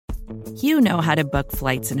You know how to book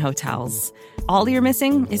flights and hotels. All you're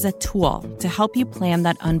missing is a tool to help you plan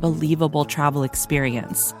that unbelievable travel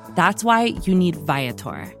experience. That's why you need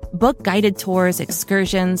Viator. Book guided tours,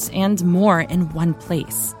 excursions, and more in one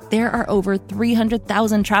place. There are over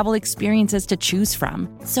 300,000 travel experiences to choose from,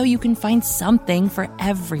 so you can find something for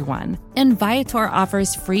everyone. And Viator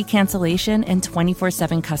offers free cancellation and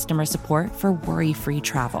 24/7 customer support for worry-free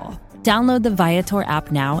travel. Download the Viator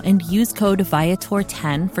app now and use code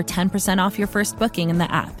Viator10 for 10% off your first booking in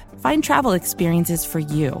the app. Find travel experiences for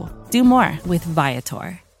you. Do more with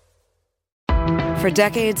Viator. For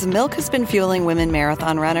decades, Milk has been fueling women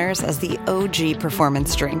marathon runners as the OG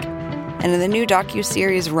performance drink. And in the new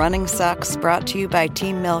docuseries Running Sucks, brought to you by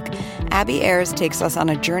Team Milk, Abby Ayers takes us on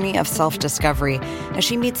a journey of self-discovery as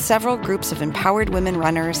she meets several groups of empowered women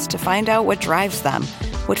runners to find out what drives them,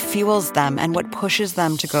 what fuels them, and what pushes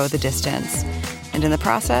them to go the distance. And in the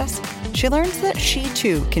process, she learns that she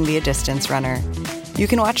too can be a distance runner. You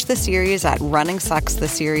can watch the series at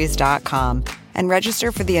runningsuckstheseries.com and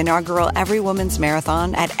register for the inaugural Every Woman's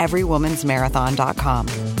Marathon at everywomansmarathon.com.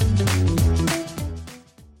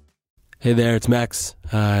 Hey there, it's Max.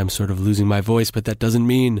 I'm sort of losing my voice, but that doesn't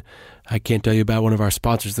mean I can't tell you about one of our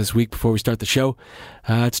sponsors this week before we start the show.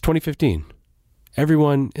 It's 2015.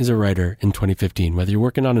 Everyone is a writer in 2015, whether you're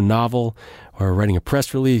working on a novel or writing a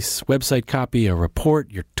press release, website copy, a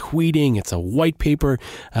report, you're tweeting, it's a white paper,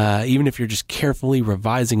 even if you're just carefully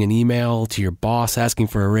revising an email to your boss asking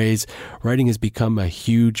for a raise, writing has become a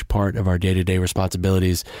huge part of our day-to-day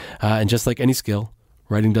responsibilities. And just like any skill,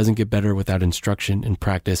 writing doesn't get better without instruction and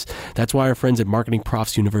practice. That's why our friends at Marketing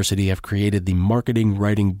Profs University have created the Marketing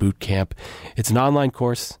Writing Bootcamp. It's an online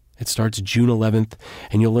course. It starts June 11th,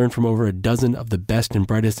 and you'll learn from over a dozen of the best and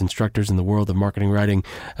brightest instructors in the world of marketing writing.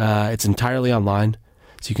 It's entirely online,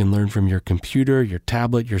 so you can learn from your computer, your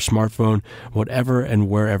tablet, your smartphone, whatever and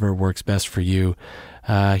wherever works best for you.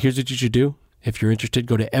 Here's what you should do. If you're interested,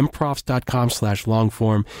 go to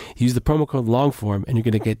mprofs.com/longform. Use the promo code longform, and you're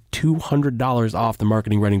going to get $200 off the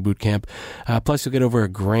Marketing Writing Bootcamp. Plus, you'll get over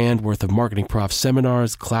 $1,000 worth of Marketing Prof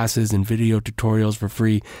seminars, classes, and video tutorials for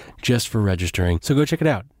free just for registering. So go check it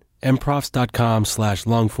out.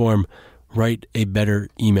 mprofs.com/longform. Write a better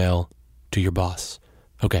email to your boss.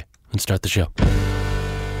 Okay, let's start the show.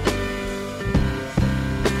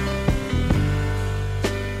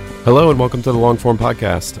 Hello and welcome to the Longform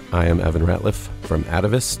Podcast. I am Evan Ratliff from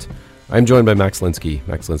Atavist. I'm joined by Max Linsky.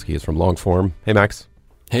 Max Linsky is from Longform. Hey, Max.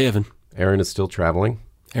 Hey, Evan. Aaron is still traveling.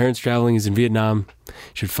 Aaron's traveling. He's in Vietnam. You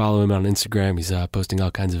should follow him on Instagram. He's posting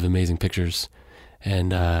all kinds of amazing pictures.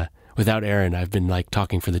 And without Aaron, I've been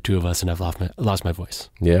talking for the two of us, and I've lost my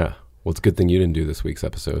voice. Yeah. Well, it's a good thing you didn't do this week's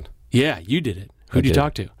episode. Yeah, you did it. Who'd you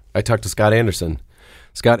talk to? I talked to Scott Anderson.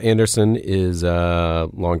 Scott Anderson is a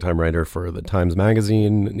longtime writer for the Times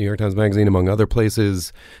Magazine, New York Times Magazine, among other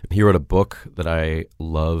places. He wrote a book that I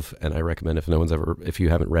love, and I recommend if you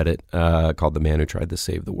haven't read it, called The Man Who Tried to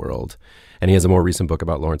Save the World. And he has a more recent book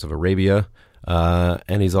about Lawrence of Arabia.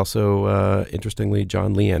 And he's also, interestingly,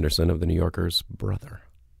 John Lee Anderson of The New Yorker's brother.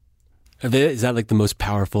 Is that the most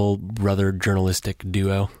powerful brother journalistic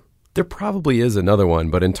duo? There probably is another one,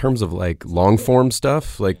 but in terms of long form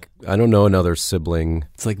stuff, I don't know another sibling.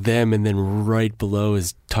 It's like them, and then right below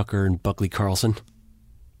is Tucker and Buckley Carlson.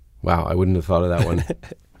 Wow, I wouldn't have thought of that one.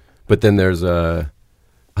 But then there's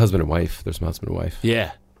husband and wife. There's some husband and wife.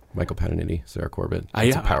 Yeah. Michael Paterniti, Sarah Corbett.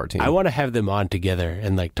 It's a power team. I want to have them on together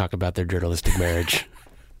and talk about their journalistic marriage.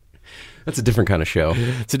 That's a different kind of show.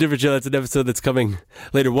 It's a different show. That's an episode that's coming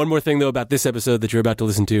later. One more thing, though, about this episode that you're about to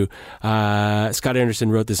listen to. Scott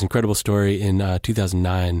Anderson wrote this incredible story in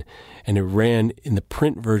 2009, and it ran in the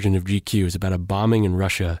print version of GQ. It was about a bombing in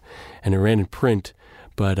Russia, and it ran in print,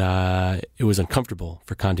 but it was uncomfortable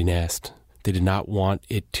for Condé Nast. They did not want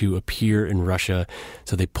it to appear in Russia,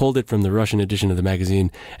 so they pulled it from the Russian edition of the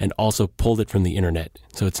magazine and also pulled it from the internet.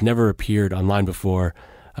 So it's never appeared online before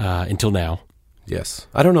until now. Yes.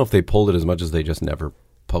 I don't know if they pulled it as much as they just never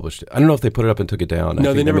published it. I don't know if they put it up and took it down.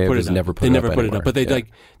 No, they never put it up. They never put it up. But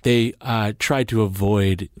they tried to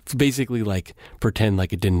avoid, basically pretend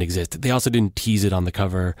like it didn't exist. They also didn't tease it on the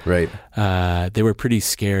cover. Right. They were pretty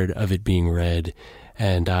scared of it being read.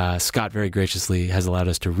 And Scott very graciously has allowed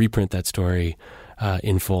us to reprint that story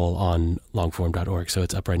in full on longform.org. So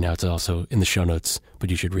it's up right now. It's also in the show notes, but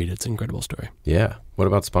you should read it. It's an incredible story. Yeah. What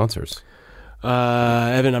about sponsors?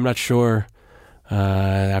 Evan, I'm not sure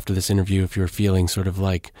after this interview if you're feeling sort of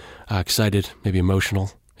excited, maybe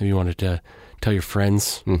emotional. Maybe you wanted to tell your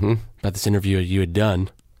friends about this interview you had done.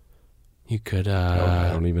 You could...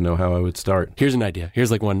 I don't even know how I would start. Here's an idea.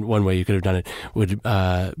 Here's one way you could have done it would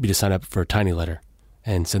be to sign up for a Tiny Letter.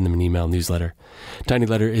 and send them an email newsletter.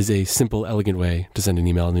 TinyLetter is a simple, elegant way to send an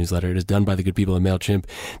email newsletter. It is done by the good people at MailChimp.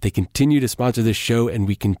 They continue to sponsor this show, and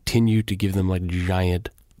we continue to give them like a giant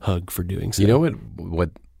hug for doing so. You know what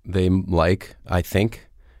they like, I think,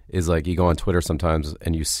 is like you go on Twitter sometimes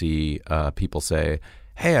and you see people say,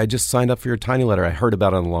 hey, I just signed up for your TinyLetter. I heard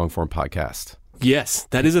about it on the Longform podcast. Yes,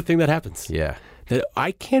 that is a thing that happens. Yeah. That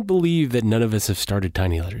I can't believe that none of us have started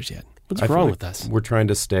TinyLetters yet. What's wrong with us? We're trying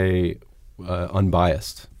to stay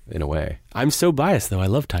unbiased in a way. I'm so biased, though. I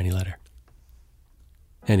love TinyLetter.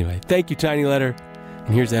 Anyway, thank you, TinyLetter.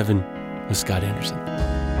 And here's Evan with Scott Anderson.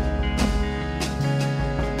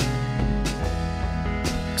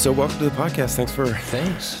 So welcome to the podcast. Thanks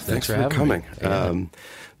for coming. Yeah.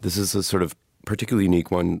 This is a sort of particularly unique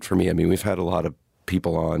one for me. I mean, we've had a lot of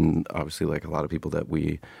people on, obviously, like a lot of people that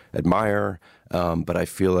we admire, but I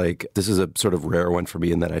feel like this is a sort of rare one for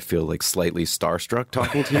me in that I feel like slightly starstruck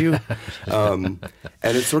talking to you. And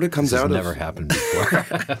it sort of comes this out has of... never happened before.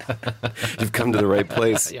 You've come to the right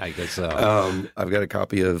place. Yeah, I guess so. I've got a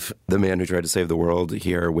copy of The Man Who Tried to Save the World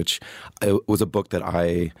here, which was a book that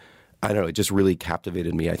I don't know, it just really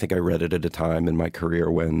captivated me. I think I read it at a time in my career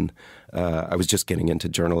when I was just getting into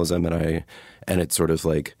journalism, and it sort of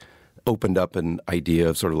like opened up an idea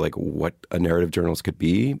of sort of like what a narrative journalist could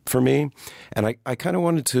be for me. And I kind of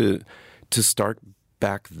wanted to start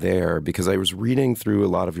back there because I was reading through a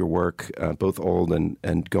lot of your work, both old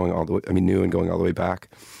and going all the way, new and going all the way back.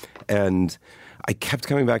 And I kept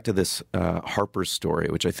coming back to this Harper's story,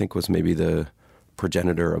 which I think was maybe the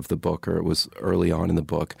progenitor of the book, or it was early on in the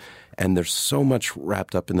book. And there's so much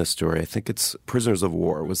wrapped up in this story. I think it's Prisoners of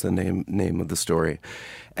War was the name of the story.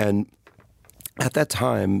 And at that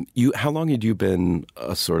time, how long had you been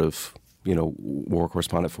a sort of, war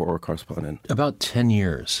correspondent, war correspondent? About 10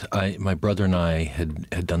 years. My brother and I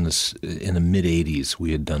had done this in the mid-'80s.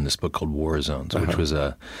 We had done this book called War Zones, which was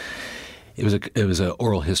a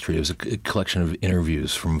oral history. It was a collection of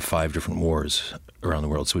interviews from 5 different wars around the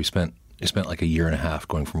world. So we spent like a year and a half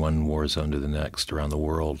going from one war zone to the next around the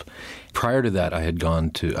world. Prior to that, I had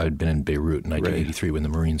been in Beirut in 1983 when the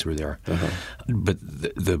Marines were there. But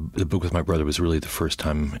the book with my brother was really the first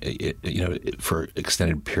time, for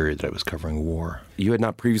extended period that I was covering war. You had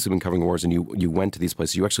not previously been covering wars, and you went to these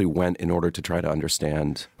places. You actually went in order to try to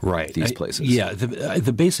understand these places.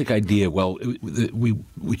 The basic idea. Well,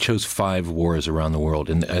 we chose 5 wars around the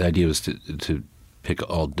world, and the idea was to pick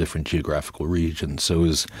all different geographical regions. So it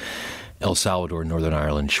was El Salvador, Northern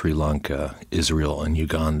Ireland, Sri Lanka, Israel, and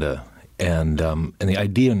Uganda. And the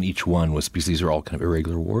idea in each one was, because these are all kind of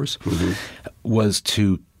irregular wars, was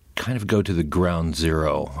to kind of go to the ground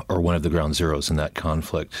zero, or one of the ground zeros in that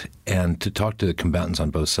conflict, and to talk to the combatants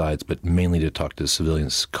on both sides, but mainly to talk to the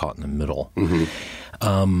civilians caught in the middle.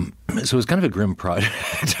 So it was kind of a grim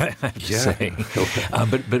project, I have to say,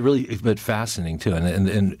 but fascinating too,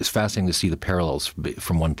 and it's fascinating to see the parallels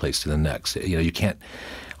from one place to the next. You can't,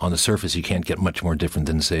 on the surface, you can't get much more different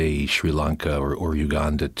than, say, Sri Lanka or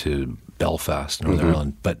Uganda to Belfast, Northern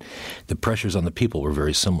Ireland, but the pressures on the people were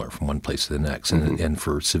very similar from one place to the next. And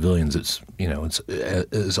for civilians, it's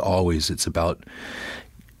as always, it's about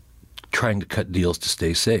trying to cut deals to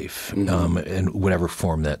stay safe, in whatever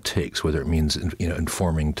form that takes, whether it means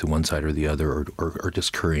informing to one side or the other, or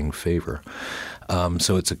just currying favor.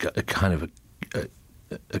 So it's a kind of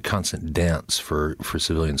a constant dance for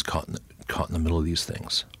civilians caught in the middle of these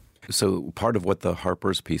things. So part of what the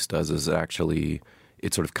Harper's piece does is actually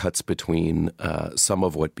it sort of cuts between some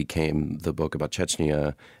of what became the book about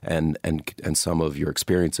Chechnya and some of your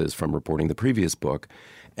experiences from reporting the previous book.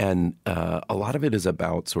 And a lot of it is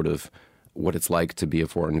about sort of what it's like to be a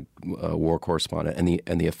foreign war correspondent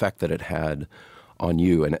and the effect that it had on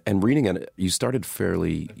you. And reading it, you started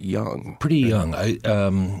fairly young. Pretty young.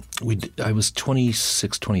 I was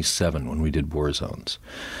 26, 27 when we did War Zones.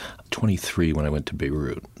 23 when I went to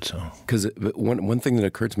Beirut. So, because one thing that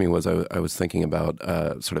occurred to me was I was thinking about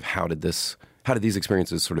sort of how did these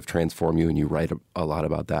experiences sort of transform you, and you write a lot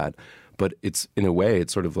about that. But it's, in a way,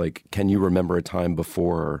 it's sort of like, can you remember a time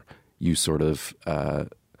before you sort of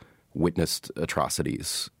witnessed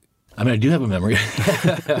atrocities? I mean, I do have a memory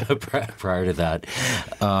prior to that,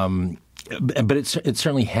 but it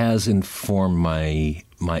certainly has informed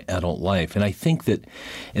my adult life. And I think that,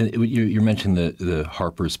 and you mentioned the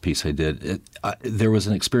Harper's piece I did. There was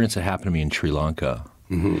an experience that happened to me in Sri Lanka,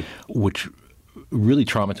 which really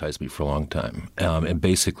traumatized me for a long time. And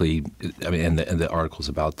basically, and the articles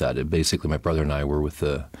about that. Basically, my brother and I were with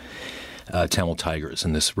the Tamil Tigers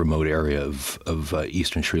in this remote area of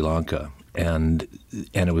eastern Sri Lanka. And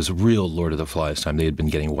it was real Lord of the Flies time. They had been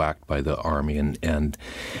getting whacked by the army, and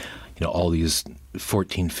all these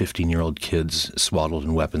 14, 15-year-old kids swaddled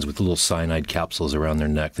in weapons with little cyanide capsules around their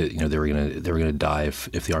neck that they were gonna die if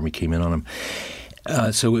the army came in on them.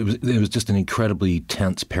 So it was just an incredibly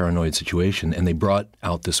tense, paranoid situation, and they brought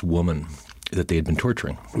out this woman that they had been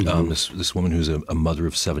torturing. This woman who's a mother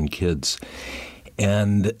of 7 kids,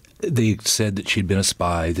 and they said that she'd been a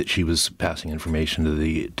spy, that she was passing information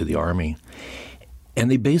to the army,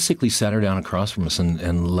 and they basically sat her down across from us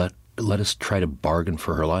and let us try to bargain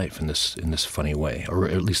for her life in this funny way, or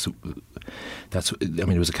at least it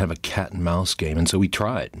was a kind of a cat and mouse game. And so we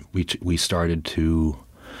tried. We started to,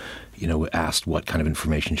 asked what kind of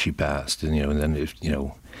information she passed, and then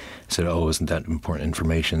said, "Oh, isn't that important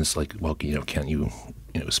information?" It's like, well, can't you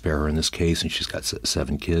spare her in this case? And she's got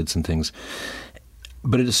 7 kids and things.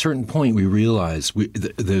 But at a certain point, we realized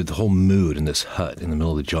the whole mood in this hut in the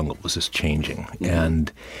middle of the jungle was just changing,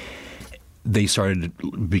 and they started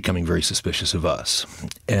becoming very suspicious of us.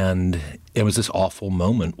 And it was this awful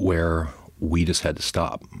moment where we just had to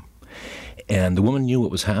stop. And the woman knew what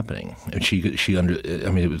was happening. And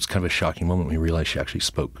it was kind of a shocking moment when we realized she actually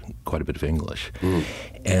spoke quite a bit of English.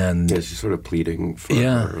 And she's sort of pleading for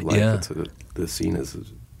her life. Yeah. The scene is...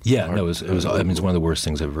 it was it's one of the worst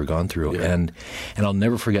things I've ever gone through. Yeah. And I'll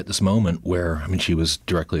never forget this moment where, she was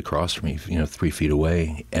directly across from me, 3 feet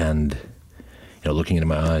away, and looking into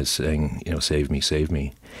my eyes, saying, "Save me, save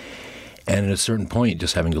me." And at a certain point,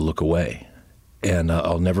 just having to look away. And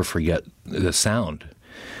I'll never forget the sound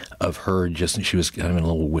of her she was kind of in a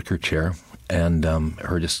little wicker chair, and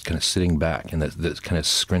her just kind of sitting back, and that kind of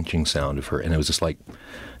scrunching sound of her. And it was just like,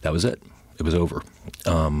 that was it. It was over.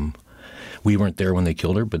 We weren't there when they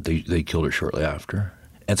killed her, but they killed her shortly after.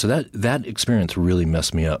 And so that experience really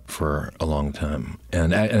messed me up for a long time.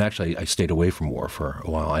 And actually, I stayed away from war for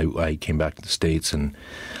a while. I came back to the States, and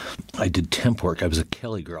I did temp work. I was a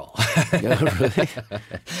Kelly girl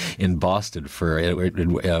in Boston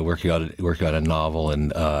working on a novel,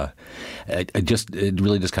 and it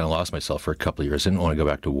really just kind of lost myself for a couple of years. I didn't want to go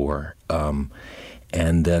back to war, and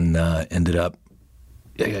then ended up.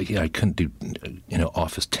 I couldn't do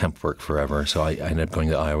office temp work forever, so I ended up going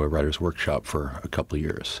to the Iowa Writers Workshop for a couple of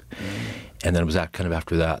years, and then it was kind of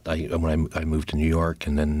after that when I moved to New York,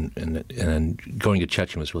 and then going to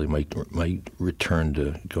Chechen was really my return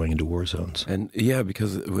to going into war zones. And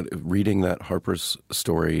because reading that Harper's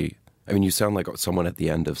story, you sound like someone at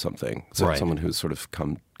the end of something, right. Someone who's sort of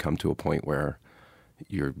come to a point where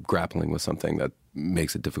you're grappling with something that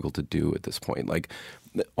makes it difficult to do at this point. Like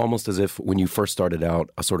almost as if when you first started out,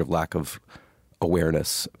 a sort of lack of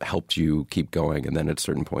awareness helped you keep going, and then at a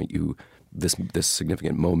certain point this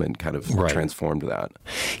significant moment kind of transformed that.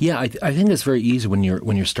 Yeah, I think it's very easy when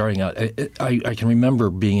you're starting out. I can remember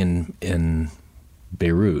being in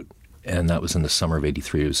Beirut, and that was in the summer of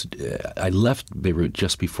 '83. I left Beirut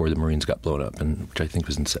just before the Marines got blown up, which I think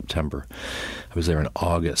was in September. I was there in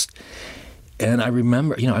August. And I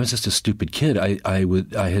remember, I was just a stupid kid.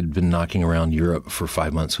 I had been knocking around Europe for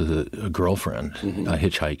 5 months with a girlfriend,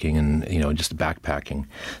 hitchhiking and, just backpacking,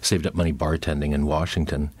 saved up money bartending in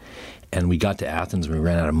Washington. And we got to Athens and we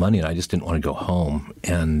ran out of money, and I just didn't want to go home.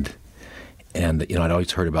 And I'd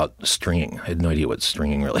always heard about stringing. I had no idea what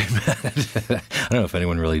stringing really meant. I don't know if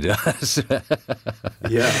anyone really does.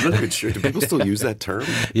 Yeah, I'm not even sure. Do people still use that term?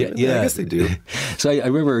 Yeah. I guess they do. So I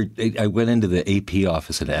remember I went into the AP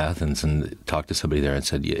office in Athens and talked to somebody there and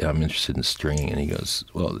said, "Yeah, I'm interested in stringing." And he goes,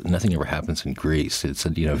 "Well, nothing ever happens in Greece." It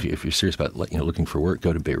said, if you're serious about looking for work,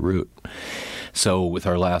 go to Beirut. So with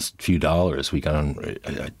our last few dollars, we got on.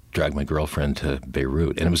 I dragged my girlfriend to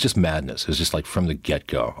Beirut, and it was just madness. It was just like from the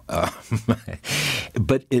get-go.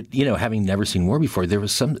 But having never seen war before, there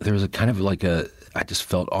was a kind of like I just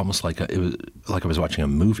felt almost like it was like I was watching a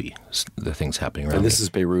movie. The things happening around. And this me. is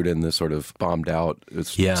Beirut in the sort of bombed out.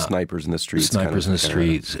 Snipers in the streets. Snipers in the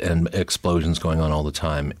streets and explosions going on all the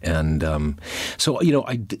time. And so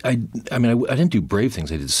I didn't do brave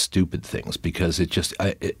things. I did stupid things because it just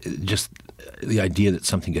the idea that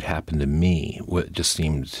something could happen to me just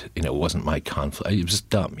seemed it wasn't my conflict. It was just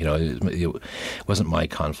dumb. It wasn't my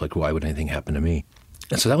conflict. Why would anything happen to me?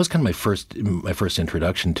 And so that was kind of my first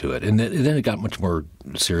introduction to it, and then it got much more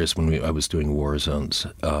serious when I was doing war zones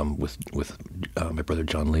with my brother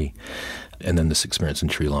John Lee, and then this experience in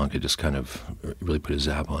Sri Lanka just kind of really put a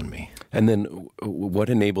zap on me. And then, what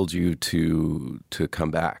enabled you to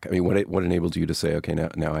come back? I mean, what enabled you to say, okay,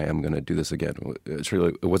 now I am going to do this again?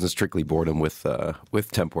 It wasn't strictly boredom with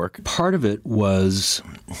temp work. Part of it was.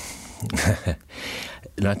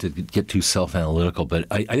 Not to get too self-analytical, but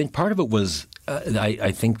I think part of it was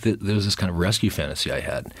I think that there was this kind of rescue fantasy I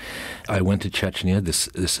had. I went to Chechnya.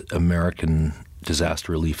 This American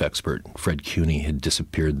disaster relief expert, Fred Cuny, had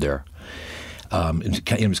disappeared there.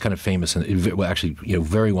 It was kind of famous, and actually,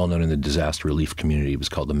 very well known in the disaster relief community. It was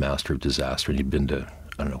called the Master of Disaster, and he'd been to,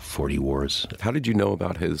 40 wars. How did you know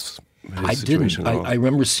about his I didn't. situation at all? I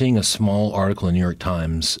remember seeing a small article in the New York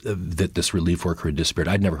Times that this relief worker had disappeared.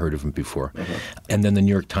 I'd never heard of him before. And then the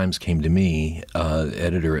New York Times came to me,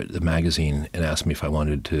 editor at the magazine, and asked me if I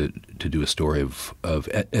wanted to do a story of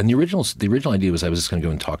and the original idea was I was just going to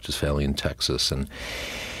go and talk to his family in Texas. And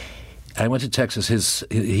I went to Texas.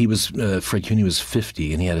 Fred Cuny was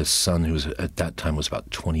 50, and he had a son who was at that time was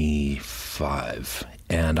about 25.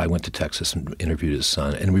 And I went to Texas and interviewed his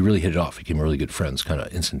son, and we really hit it off. We became really good friends, kind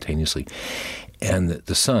of instantaneously. And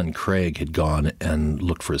the son, Craig, had gone and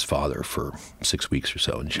looked for his father for 6 weeks or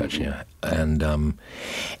so in Chechnya, and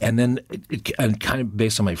then and kind of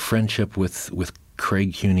based on my friendship with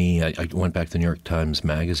Craig Cuny, I went back to the New York Times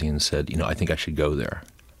magazine and said, I think I should go there.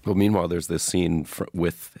 Well, meanwhile, there's this scene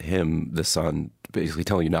with him, the son, basically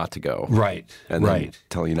telling you not to go, right? And then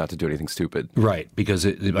telling you not to do anything stupid, right? Because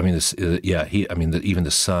even the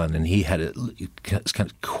son, and he had it's kind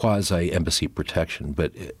of quasi embassy protection,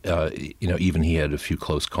 but even he had a few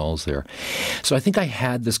close calls there. So I think I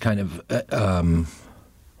had this kind of.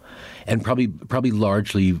 And probably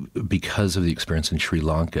largely because of the experience in Sri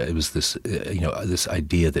Lanka, it was this this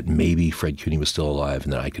idea that maybe Fred Cuny was still alive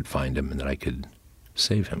and that I could find him and that I could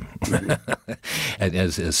save him. And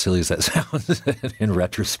as silly as that sounds in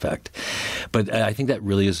retrospect, but I think that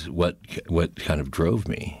really is what kind of drove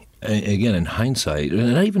me. Again, in hindsight,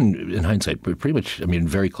 and not even in hindsight, but pretty much,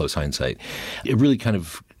 very close hindsight, it really kind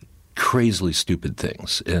of crazily stupid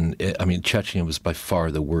things. And Chechnya was by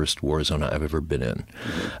far the worst war zone I've ever been in.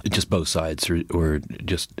 Just both sides, or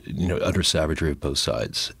just utter savagery of both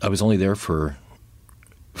sides. I was only there for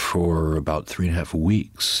about 3.5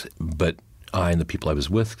 weeks, but I and the people I was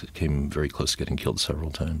with came very close to getting killed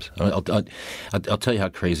several times. I'll tell you how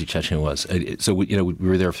crazy Chechnya was. So we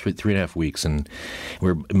were there for 3.5 weeks, and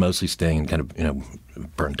we were mostly staying in kind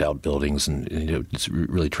of burnt out buildings, and just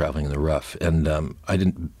really traveling in the rough. And I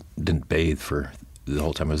didn't bathe for the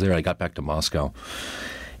whole time I was there. I got back to Moscow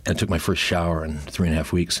and took my first shower in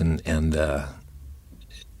 3.5 weeks, and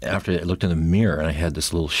after I looked in the mirror, and I had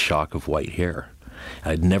this little shock of white hair.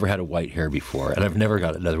 I'd never had a white hair before, and I've never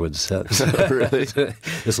got another one since. Really?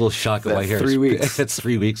 This little shock of white hair. 3 weeks. That's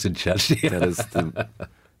 3 weeks in Chechnya. That is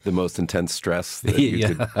the most intense stress that you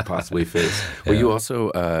could possibly face. Well, you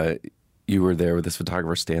also you were there with this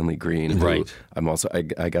photographer Stanley Green, who right?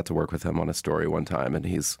 I got to work with him on a story one time, and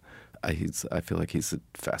I feel like he's a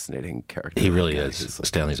fascinating character. He really is.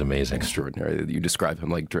 Stanley's amazing. Extraordinary. You describe him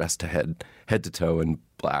like dressed to head to toe in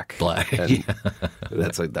black. Black. And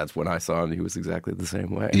that's when I saw him. He was exactly the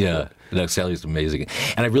same way. Yeah. No, Stanley's amazing.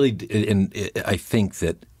 And I think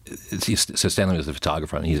that so Stanley was the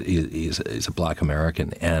photographer, and he's a black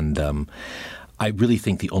American, and I really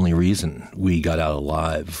think the only reason we got out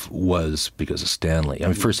alive was because of Stanley.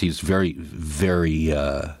 First, he's very, very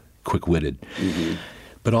quick-witted. Mm-hmm.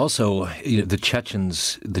 But also, the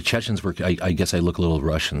Chechens were. I guess I look a little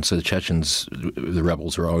Russian. So the Chechens, the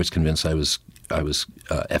rebels, were always convinced I was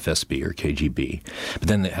FSB or KGB. But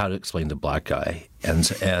then how to explain the black guy, and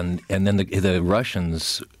then the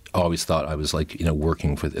Russians always thought I was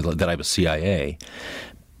working for that I was CIA.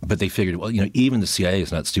 But they figured, well, even the CIA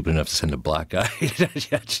is not stupid enough to send a black guy to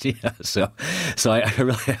Chechnya. So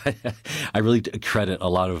I really credit a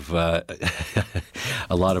lot of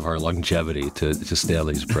our longevity to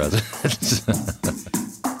Stanley's presence.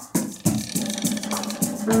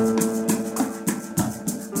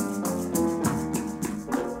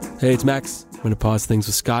 Hey, it's Max. I'm going to pause things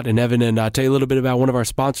with Scott and Evan and tell you a little bit about one of our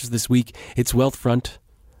sponsors this week. It's Wealthfront.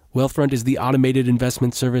 Wealthfront is the automated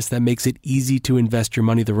investment service that makes it easy to invest your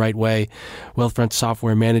money the right way. Wealthfront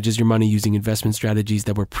software manages your money using investment strategies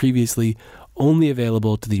that were previously only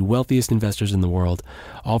available to the wealthiest investors in the world,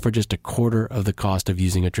 all for just a quarter of the cost of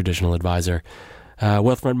using a traditional advisor.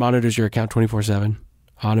 Wealthfront monitors your account 24/7,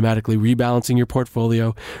 automatically rebalancing your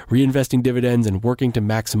portfolio, reinvesting dividends, and working to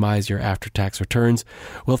maximize your after-tax returns.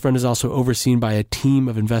 Wealthfront is also overseen by a team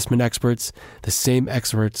of investment experts, the same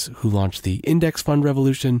experts who launched the index fund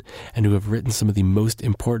revolution and who have written some of the most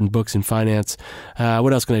important books in finance.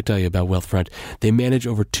 What else can I tell you about Wealthfront? They manage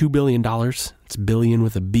over $2 billion. It's billion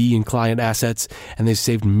with a B in client assets, and they've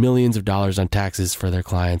saved millions of dollars on taxes for their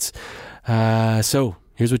clients. So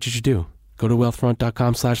here's what you should do. Go to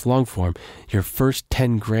wealthfront.com/longform. Your first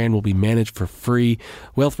 10 grand will be managed for free.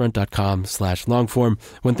 Wealthfront.com/longform.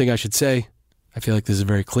 One thing I should say, I feel like this is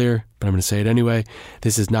very clear, but I'm going to say it anyway.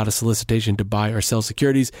 This is not a solicitation to buy or sell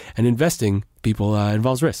securities, and investing, people,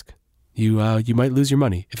 involves risk. You might lose your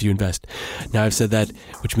money if you invest. Now I've said that,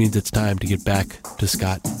 which means it's time to get back to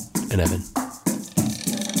Scott and Evan.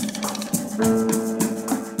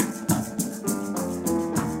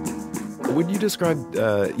 Would you describe,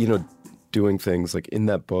 doing things like in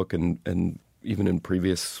that book and even in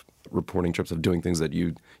previous reporting trips of doing things that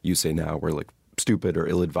you say now were like stupid or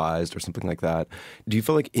ill-advised or something like that? Do you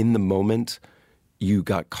feel like in the moment you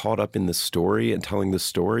got caught up in the story and telling the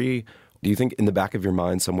story? Do you think in the back of your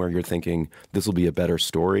mind somewhere you're thinking, this will be a better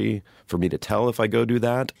story for me to tell if I go do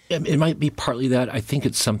that? It might be partly that. I think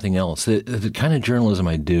it's something else. The kind of journalism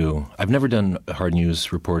I do, I've never done hard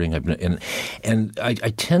news reporting. I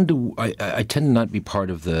tend to not be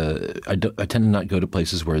part of the. I tend to not go to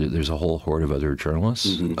places where there's a whole horde of other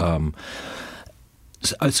journalists. Mm-hmm.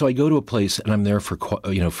 So I go to a place and I'm there for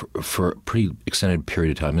a pretty extended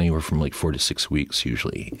period of time, anywhere from like 4 to 6 weeks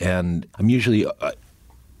usually, and I'm usually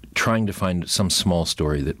trying to find some small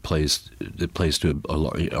story that plays to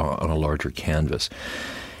on a larger canvas.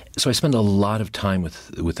 So I spend a lot of time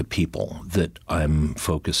with the people that I'm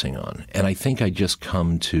focusing on, and I think I just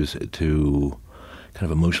come to kind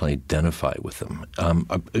of emotionally identify with them.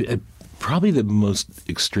 Probably the most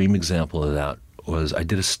extreme example of that was I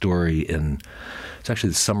did a story it's actually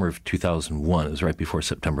the summer of 2001. It was right before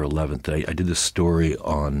September 11th. I did this story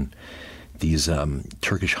on these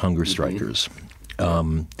Turkish hunger strikers.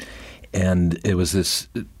 And it was this.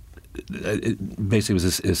 Basically, it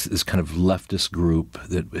was this kind of leftist group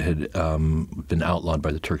that had been outlawed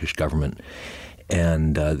by the Turkish government,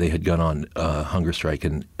 and they had gone on a hunger strike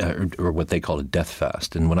or what they called a death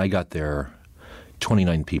fast. And when I got there,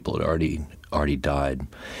 29 people had already died.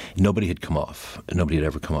 Nobody had come off. Nobody had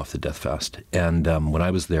ever come off the death fast. And when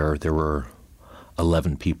I was there were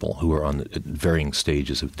 11 people who were on varying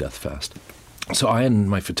stages of death fast. So I and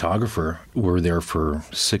my photographer were there for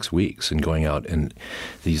 6 weeks and going out, and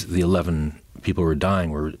the 11 people who were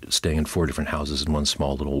dying were staying in 4 different houses in one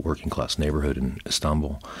small little working class neighborhood in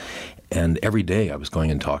Istanbul. And every day I was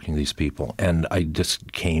going and talking to these people, and I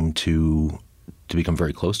just came to become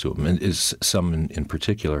very close to them, and some in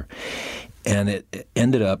particular. And it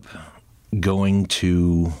ended up going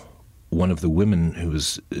to one of the women who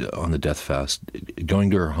was on the death fast,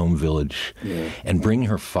 going to her home village and bringing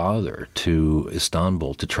her father to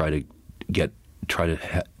Istanbul to try to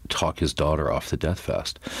talk his daughter off the death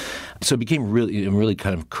fast. So it became really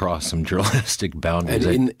kind of crossed some journalistic boundaries.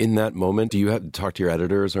 And in that moment, do you have to talk to your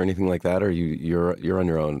editors or anything like that, or you're on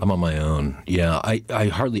your own? I'm on my own. Yeah, I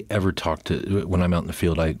hardly ever talk to, when I'm out in the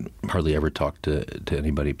field, I hardly ever talk to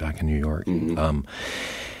anybody back in New York. Mm-hmm.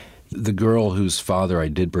 The girl whose father I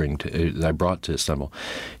brought to Istanbul,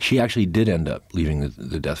 she actually did end up leaving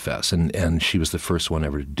the death fast, and she was the first one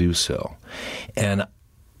ever to do so. And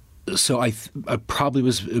so I probably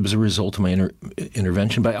it was a result of my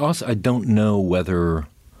intervention, but I don't know whether,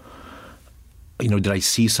 did I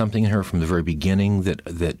see something in her from the very beginning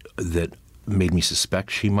that made me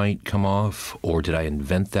suspect she might come off, or did I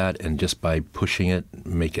invent that and just by pushing it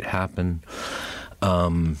make it happen?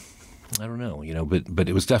 I don't know, but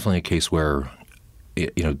it was definitely a case where,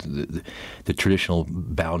 the traditional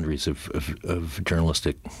boundaries of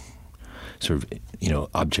journalistic sort of,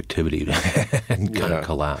 objectivity and kind of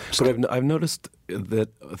collapsed. But I've noticed that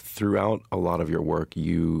throughout a lot of your work,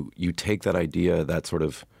 you take that idea, that sort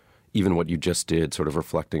of, even what you just did, sort of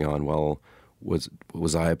reflecting on, well, was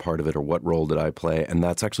I a part of it, or what role did I play? And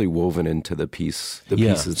that's actually woven into the pieces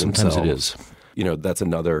themselves. Sometimes it is. That's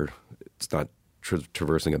another. It's not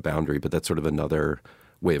traversing a boundary, but that's sort of another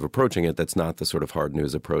way of approaching it. That's not the sort of hard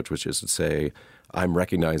news approach, which is to say, I'm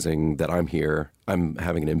recognizing that I'm here, I'm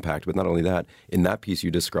having an impact. But not only that, in that piece you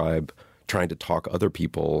describe trying to talk other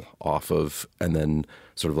people off of, and then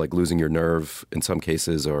sort of like losing your nerve in some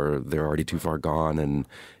cases, or they're already too far gone, and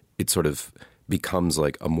it sort of becomes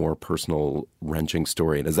like a more personal, wrenching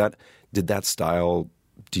story. And did that style,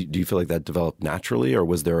 do you feel like that developed naturally, or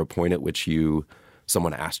was there a point at which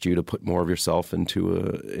someone asked you to put more of yourself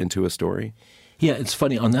into a story? Yeah, it's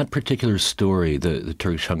funny. On that particular story, the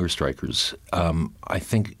Turkish hunger strikers, I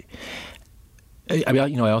think, I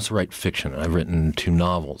also write fiction. I've written 2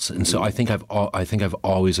 novels, and so I think I've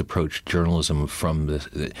always approached journalism from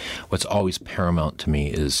what's always paramount to me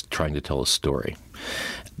is trying to tell a story.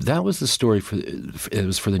 That was the story it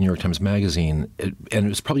was for the New York Times Magazine, and it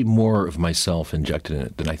was probably more of myself injected in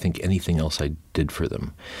it than I think anything else I did for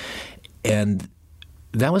them, and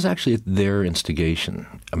that was actually at their instigation.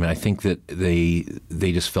 I mean, I think that they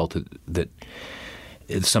just felt that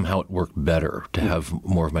somehow it worked better to have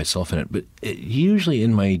more of myself in it. But usually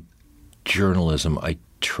in my journalism, I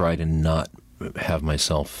try to not have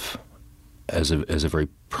myself as a very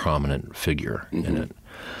prominent figure in it.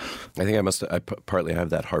 I think I partly have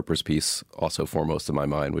that Harper's piece also foremost in my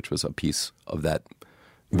mind, which was a piece of that,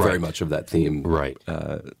 very much of that theme. Right.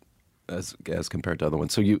 as compared to other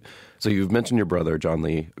ones. So you've mentioned your brother John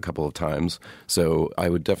Lee a couple of times. So I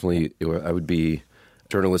would be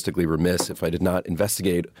journalistically remiss if I did not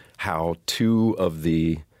investigate how two of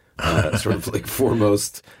the sort of like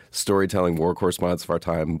foremost storytelling war correspondents of our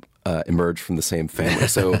time emerged from the same family.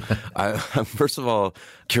 So I'm first of all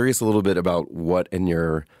curious a little bit about what in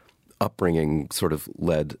your upbringing sort of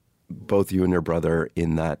led both you and your brother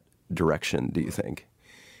in that direction, do you think?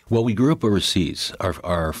 Well, we grew up overseas.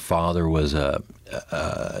 Our father was a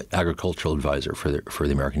agricultural advisor for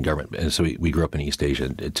the American government, and so we grew up in East Asia,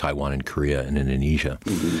 Taiwan and Korea and Indonesia.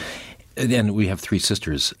 Mm-hmm. And we have 3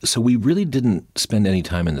 sisters, so we really didn't spend any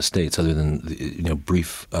time in the States other than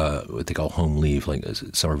brief what they call home leave, like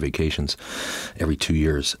summer vacations, every 2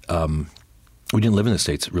 years. We didn't live in the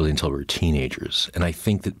States really until we were teenagers, and I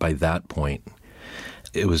think that by that point,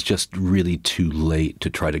 it was just really too late to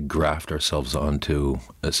try to graft ourselves onto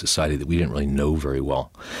a society that we didn't really know very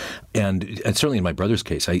well. And certainly in my brother's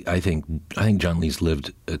case, I think John Lee's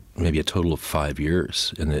lived maybe a total of 5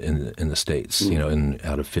 years in the States,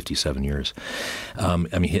 out of 57 years.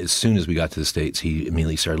 As soon as we got to the States, he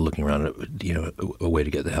immediately started looking around at a way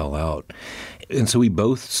to get the hell out. And so we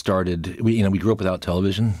both started. We grew up without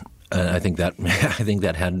television. I think that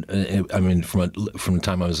had. From the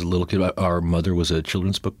time I was a little kid, our mother was a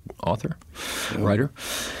children's book author, writer.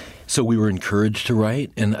 So we were encouraged to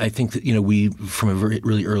write, and I think that we, from a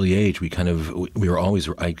really early age, we were always.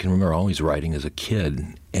 I can remember always writing as a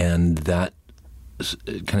kid, and that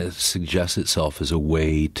kind of suggests itself as a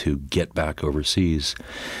way to get back overseas.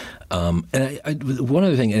 And one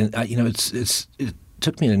other thing, and it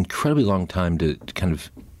took me an incredibly long time to kind of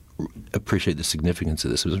appreciate the significance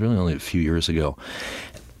of this. It was really only a few years ago.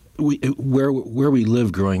 Where we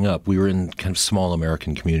lived growing up, we were in kind of small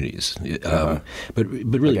American communities, but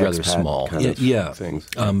really like rather small. Things.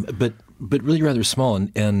 But really rather small,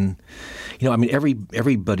 and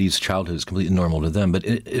everybody's childhood is completely normal to them. But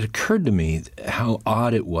it occurred to me how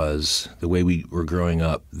odd it was the way we were growing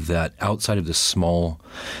up, that outside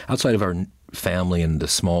of our family and the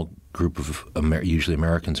small group of usually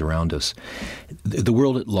Americans around us, the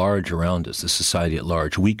world at large around us, the society at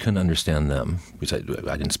large, we couldn't understand them because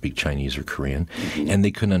I didn't speak Chinese or Korean, and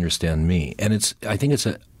they couldn't understand me. And I think it's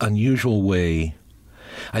an unusual way.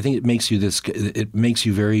 I think it makes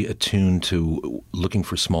you very attuned to looking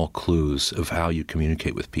for small clues of how you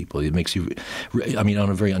communicate with people. It makes you, on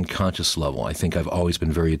a very unconscious level, I think I've always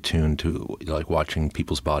been very attuned to like watching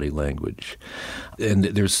people's body language. And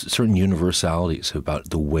there's certain universalities about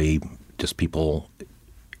the way just people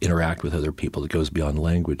interact with other people that goes beyond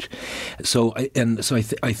language. So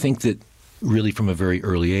I think that really from a very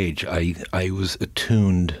early age, I was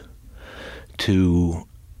attuned to.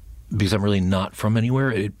 Because I'm really not from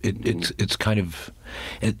anywhere, it's kind of.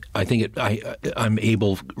 I think I'm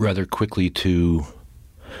able rather quickly to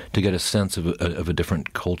get a sense of a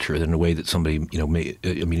different culture in a way that somebody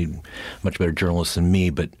much better journalist than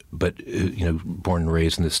me, but born and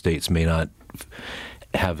raised in the States may not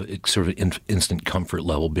have a sort of instant comfort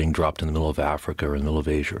level being dropped in the middle of Africa or in the middle of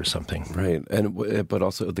Asia or something. Right, but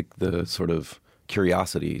also the sort of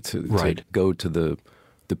curiosity to go to the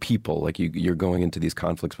people, like you're going into these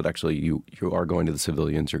conflicts, but actually you are going to the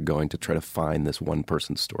civilians. You're going to try to find this one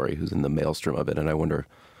person's story who's in the maelstrom of it. And I wonder,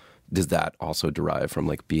 does that also derive from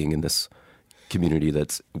like being in this community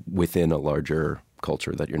that's within a larger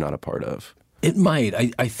culture that you're not a part of? It might.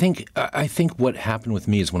 I think what happened with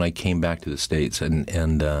me is when I came back to the States,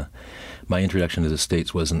 and my introduction to the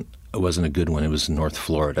States wasn't a good one. It was North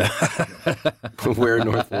Florida. Where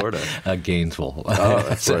in North Florida? Gainesville. Oh,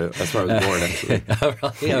 that's where I was born, actually.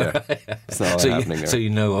 Yeah. It's not happening there. So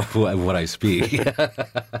you know what I speak.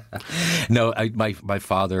 No, my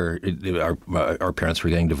father, our parents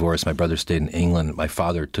were getting divorced. My brother stayed in England. My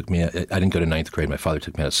father took me. I didn't go to 9th grade. My father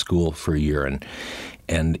took me out of school for a year, and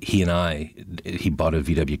he bought a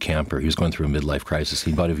VW camper. He was going through a midlife crisis.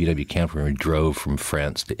 He bought a VW camper and we drove from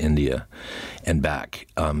France to India and back.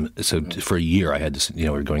 So for a year I had to, we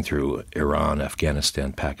were going through Iran,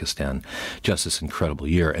 Afghanistan, Pakistan, just this incredible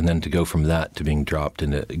year. And then to go from that to being dropped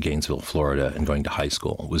into Gainesville, Florida and going to high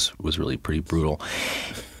school was really pretty brutal.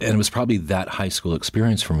 And it was probably that high school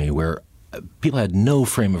experience for me where people had no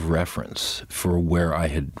frame of reference for where I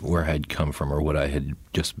had come from or what I had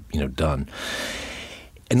just, done.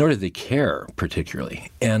 And nor did they care particularly.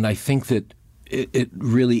 And I think that it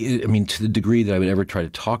really, I mean, to the degree that I would ever try to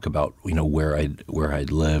talk about, where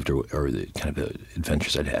I'd lived or the kind of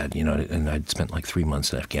adventures I'd had, and I'd spent like 3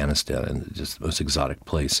 months in Afghanistan, and just the most exotic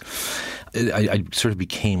place. I sort of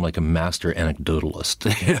became like a master anecdotalist,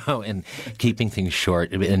 and keeping things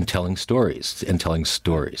short and telling stories.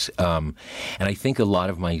 And I think a lot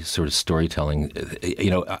of my sort of storytelling,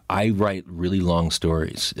 I write really long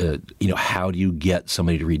stories. How do you get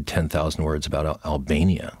somebody to read 10,000 words about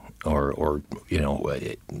Albania? Or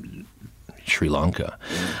Sri Lanka,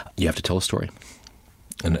 you have to tell a story,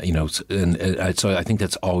 and so I think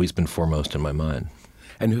that's always been foremost in my mind.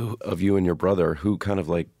 And who of you and your brother who kind of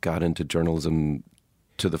like got into journalism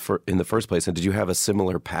in the first place, and did you have a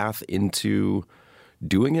similar path into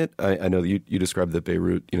doing it? I know that you described the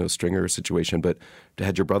Beirut stringer situation, but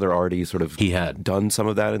had your brother already sort of done some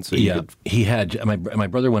of that, and so he had. My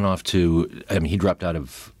brother went off to. He dropped out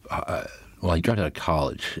of. Well, he dropped out of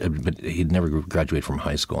college, but he'd never graduated from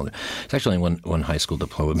high school. It's actually one high school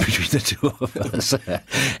diploma between the two of us,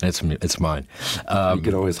 and it's mine. You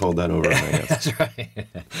can always hold that over, I guess. That's right.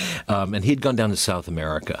 And he'd gone down to South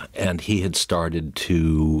America, and he had started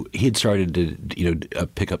to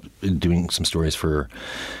pick up doing some stories for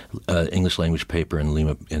English language paper in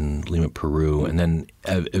Lima, Peru, and then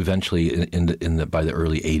eventually by the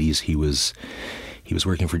early '80s he was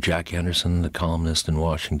working for Jack Anderson, the columnist in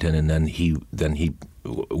Washington, and then he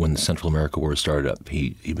when the Central America War started up,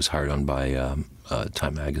 he was hired on by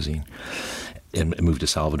Time magazine and moved to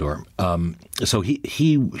Salvador. So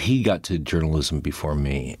he got to journalism before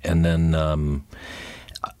me, and then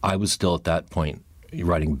I was still at that point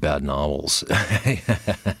writing bad novels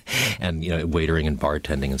and waitering and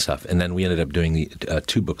bartending and stuff. And then we ended up doing the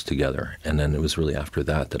 2 books together, and then it was really after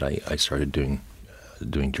that I started doing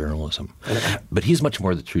journalism. But he's much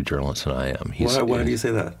more the true journalist than I am. Why do you say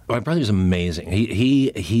that? My brother's amazing.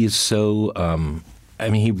 He's so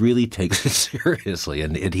he really takes it seriously,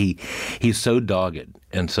 and he's so dogged.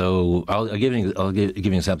 And so I'll give you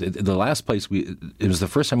an example. The last place it was the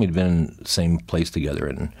first time we'd been in the same place together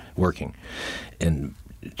and working, and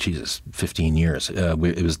 15 years.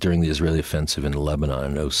 It was during the Israeli offensive in Lebanon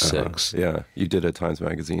in 2006. Yeah, you did a Times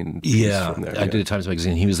Magazine piece from there. I did a Times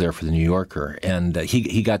Magazine. He was there for the New Yorker, and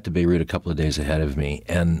he got to Beirut a couple of days ahead of me.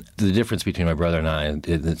 And the difference between my brother and I,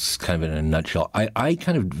 it's kind of in a nutshell. I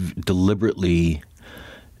kind of deliberately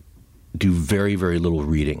do very, very little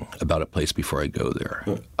reading about a place before I go there.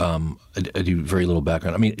 I do very little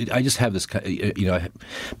background. I mean, I just have this,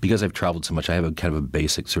 because I've traveled so much, I have a kind of a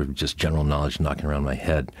basic sort of just general knowledge knocking around my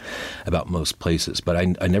head about most places. But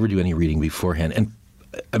I never do any reading beforehand. And,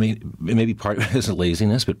 I mean, maybe part of it is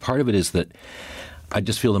laziness, but part of it is that I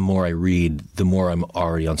just feel the more I read, the more I'm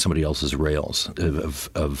already on somebody else's rails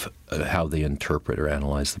of how they interpret or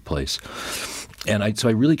analyze the place. And so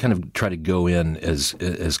I really kind of try to go in as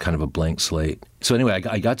kind of a blank slate. So anyway,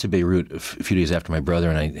 I got to Beirut a few days after my brother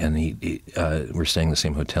and he were staying in the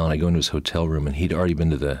same hotel, and I go into his hotel room, and he'd already been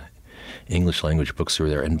to the English language bookstore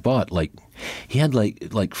there and bought he had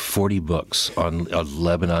 40 books on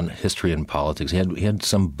Lebanon history and politics. He had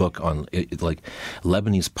some book on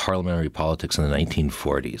Lebanese parliamentary politics in the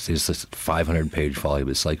 1940s. It's this 500-page volume.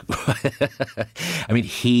 It's like, I mean,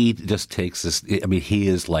 he just takes this. I mean, he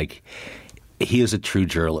is a true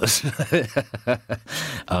journalist,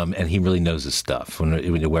 and he really knows his stuff.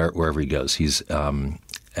 Wherever he goes, he's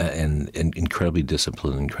and incredibly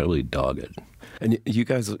disciplined, incredibly dogged. And you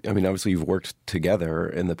guys, I mean, obviously you've worked together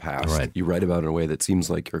in the past. Right. You write about it in a way that seems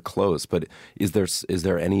like you're close, but there's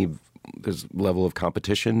level of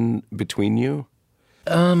competition between you?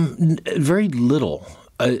 Very little.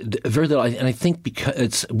 Very little, and I think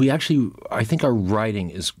because I think our writing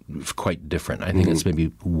is quite different. I think that's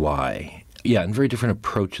maybe why. Yeah, and very different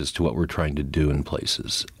approaches to what we're trying to do in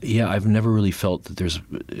places. Yeah, I've never really felt that there's.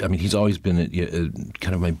 I mean, he's always been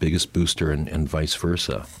kind of my biggest booster, and vice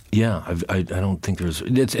versa. Yeah, I don't think there's.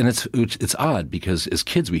 It's odd because as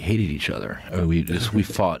kids we hated each other. I mean, we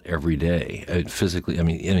fought every day physically. I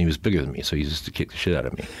mean, and he was bigger than me, so he used to kick the shit out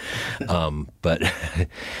of me. But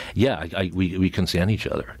yeah, we couldn't stand each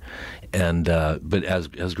other. And but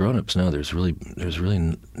as grown-ups, no, there's really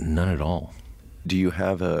none at all. Do you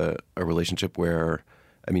have a relationship where,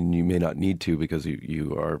 I mean, you may not need to because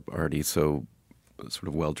you are already so sort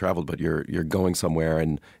of well-traveled, but you're going somewhere,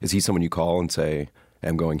 and is he someone you call and say,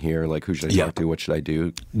 I'm going here, like, who should I talk to, what should I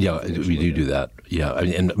do? Yeah, we do that. Yeah, I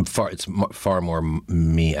mean, and it's far more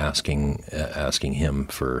me asking him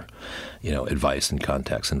for, advice and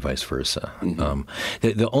context and vice versa.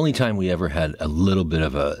 Mm-hmm. The only time we ever had a little bit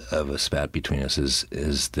of a spat between us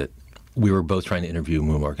is that we were both trying to interview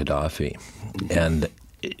Muammar Gaddafi, and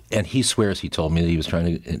And he swears he told me that he was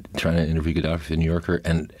trying to interview Gaddafi for the New Yorker,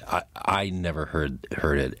 and I never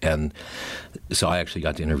heard it. And so I actually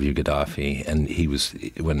got to interview Gaddafi, and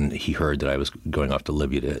when he heard that I was going off to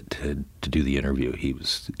Libya to do the interview, he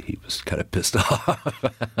was kind of pissed off.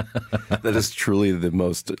 That is truly the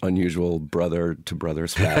most unusual brother-to-brother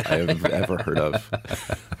spat I have ever heard of.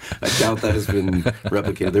 I doubt that has been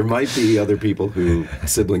replicated. There might be other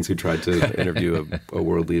siblings who tried to interview a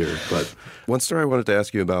world leader. But one story I wanted to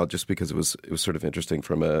ask you about, just because it was sort of interesting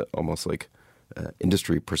from a almost like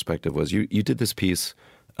industry perspective, was you did this piece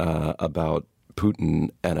about Putin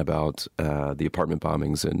and about the apartment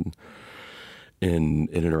bombings in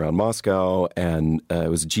and around Moscow, and it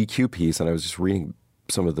was a GQ piece, and I was just reading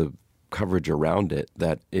some of the coverage around it,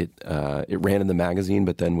 that it ran in the magazine,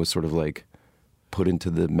 but then was sort of like put into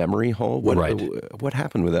the memory hole. What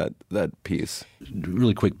happened with that piece?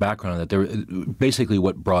 Really quick background on that. Basically,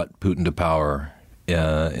 what brought Putin to power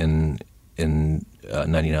in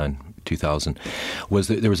 99, 2000 was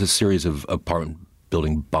that there was a series of apartment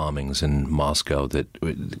building bombings in Moscow that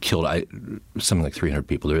killed something like 300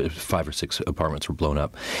 people. There were 5 or 6 apartments were blown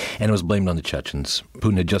up, and it was blamed on the Chechens.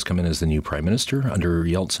 Putin had just come in as the new prime minister under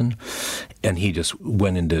Yeltsin, and he just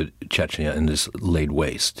went into Chechnya and just laid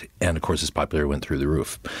waste. And of course, his popularity went through the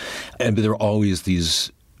roof. But there were always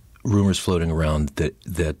these rumors floating around that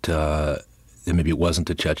maybe it wasn't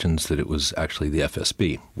the Chechens, that it was actually the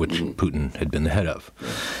FSB, which Putin had been the head of.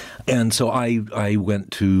 And so I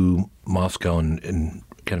went to Moscow and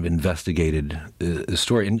kind of investigated the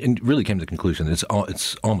story and really came to the conclusion that it's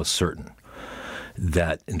almost certain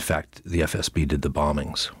that, in fact, the FSB did the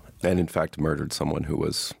bombings. And in fact murdered someone who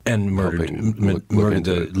was murdered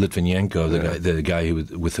Litvinenko, the guy who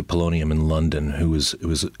with the polonium in London, who was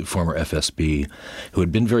a former FSB, who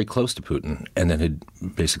had been very close to Putin and then had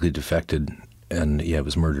basically defected and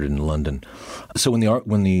was murdered in London. So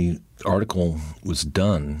when the article was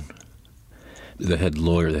done, the head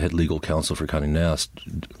legal counsel for Condé Nast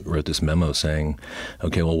wrote this memo saying,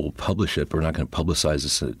 okay, well, we'll publish it, but we're not going to publicize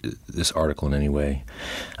this article in any way.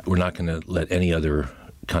 We're not going to let any other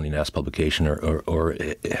Condé Nast publication or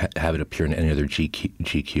have it appear in any other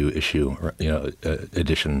GQ issue or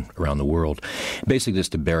edition around the world. Basically,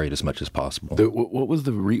 just to bury it as much as possible. What was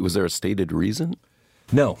was there a stated reason?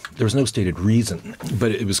 No, there was no stated reason,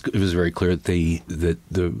 but it was very clear that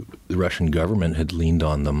the Russian government had leaned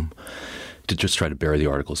on them to just try to bury the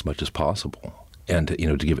article as much as possible, and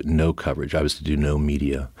to give it no coverage. I was to do no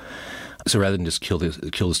media. So rather than just kill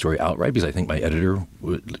the story outright, because I think my editor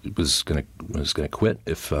was going to quit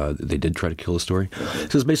if they did try to kill the story. So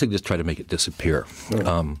it was basically just try to make it disappear.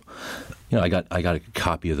 I got a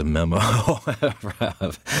copy of the memo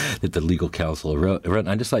that the legal counsel wrote, and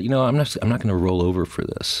I just thought, I'm not going to roll over for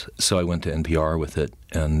this. So I went to NPR with it,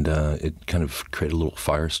 and it kind of created a little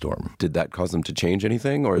firestorm. Did that cause them to change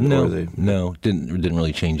anything, or no? Or they... No, didn't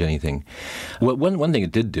really change anything. One thing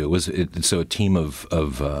it did do was a team of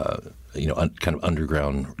kind of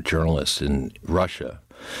underground journalists in Russia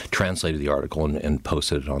translated the article and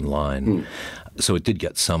posted it online. So it did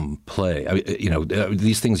get some play.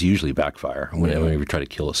 These things usually backfire when we try to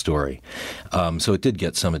kill a story. So it did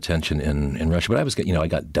get some attention in Russia. But I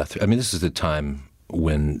got death. This is the time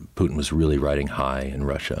when Putin was really riding high in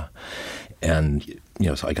Russia, and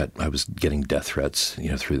so I was getting death threats,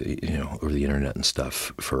 through the over the internet and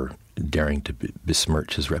stuff for daring to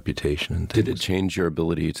besmirch his reputation. And did it change your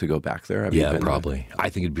ability to go back there? Probably. I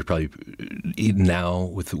think it'd be probably even now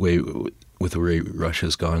with the way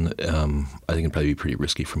Russia's gone. I think it'd probably be pretty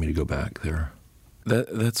risky for me to go back there.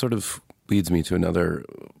 That sort of leads me to another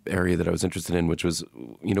area that I was interested in, which was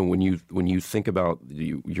when you think about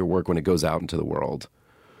your work when it goes out into the world,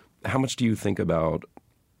 how much do you think about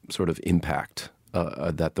sort of impact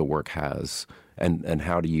that the work has, and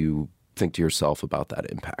how do you think to yourself about that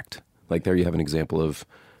impact? Like there you have an example of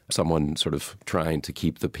someone sort of trying to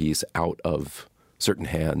keep the piece out of certain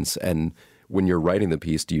hands. And when you're writing the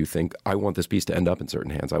piece, do you think, I want this piece to end up in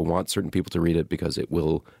certain hands? I want certain people to read it because it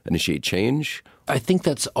will initiate change? I think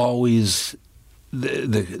that's always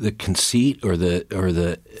the conceit or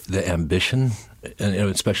the ambition, and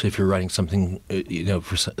especially if you're writing something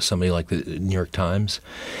for somebody like the New York Times.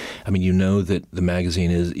 That the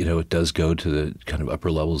magazine is it does go to the kind of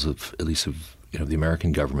upper levels of at least of the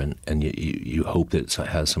American government, and you hope that it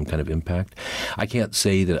has some kind of impact. I can't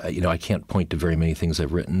say that I can't point to very many things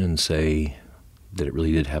I've written and say that it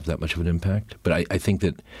really did have that much of an impact, but I think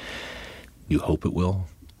that you hope it will.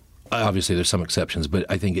 Obviously, there's some exceptions, but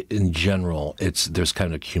I think in general, there's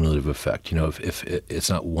kind of a cumulative effect. If it's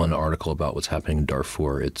not one article about what's happening in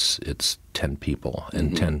Darfur, it's 10 people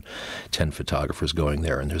and 10 photographers going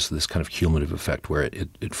there, and there's this kind of cumulative effect where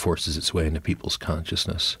it forces its way into people's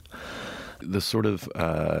consciousness. The sort of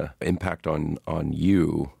impact on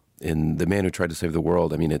you in The Man Who Tried to Save the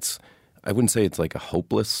World, I mean, I wouldn't say it's like a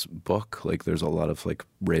hopeless book. Like there's a lot of like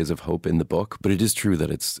rays of hope in the book, but it is true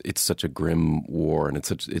that it's such a grim war, and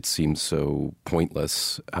it seems so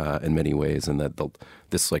pointless in many ways, and that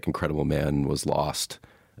this like incredible man was lost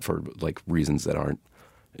for like reasons that aren't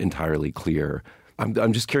entirely clear.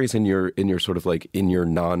 I'm just curious, in your sort of like in your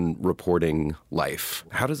non-reporting life,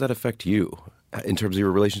 how does that affect you in terms of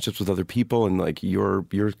your relationships with other people and like your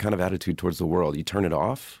kind of attitude towards the world? You turn it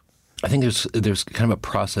off? I think there's kind of a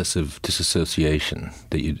process of disassociation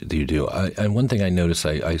that you do. And one thing I noticed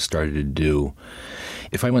I started to do,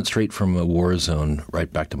 if I went straight from a war zone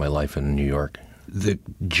right back to my life in New York, the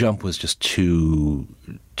jump was just too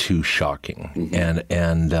shocking. Mm-hmm.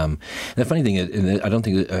 And the funny thing is, I don't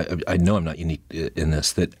think I know I'm not unique in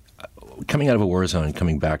this, that coming out of a war zone and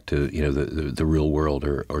coming back to the real world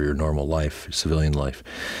or your normal life, civilian life,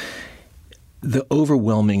 the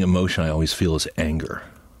overwhelming emotion I always feel is anger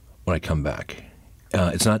when I come back.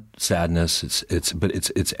 It's not sadness, but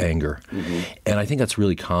it's anger. Mm-hmm. And I think that's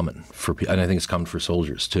really common for people, and I think it's common for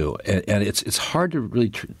soldiers too. And it's hard to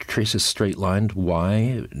really trace a straight line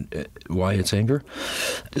why it's anger.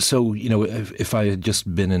 So, if I had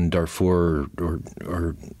just been in Darfur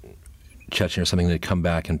or Chechnya or something, they come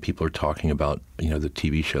back and people are talking about, the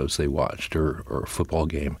TV shows they watched or a football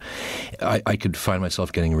game, I could find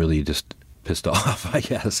myself getting really just pissed off, I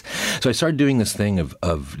guess. So I started doing this thing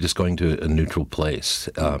of just going to a neutral place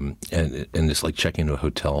and just like checking into a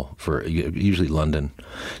hotel for usually London.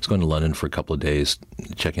 Just going to London for a couple of days,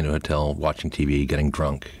 checking into a hotel, watching TV, getting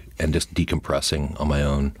drunk, and just decompressing on my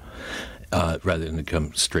own. Rather than to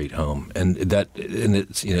come straight home, and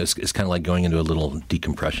it's it's kind of like going into a little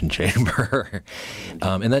decompression chamber,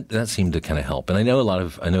 and that seemed to kind of help. And I know a lot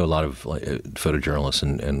of like, photojournalists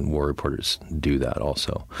and war reporters do that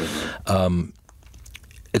also.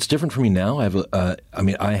 It's different for me now. I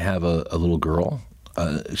have a little girl,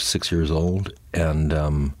 6 years old,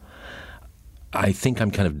 and I think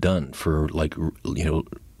I'm kind of done for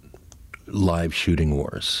live shooting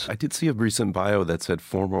wars. I did see a recent bio that said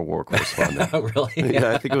former war correspondent. Oh, really?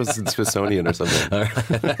 Yeah, I think it was in Smithsonian or something. I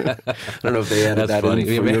don't know if they added that in for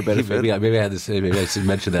your benefit. Maybe I had to say, maybe I should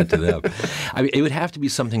mention that to them. I mean, it would have to be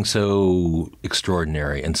something so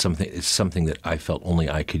extraordinary and something that I felt only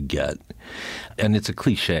I could get. And it's a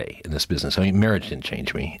cliche in this business. I mean, marriage didn't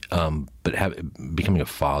change me, but becoming a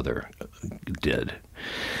father did.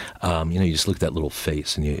 You just look at that little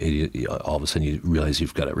face, and you all of a sudden you realize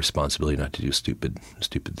you've got a responsibility not to do stupid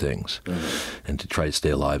things, and to try to stay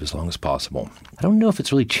alive as long as possible. I don't know if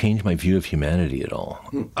it's really changed my view of humanity at all.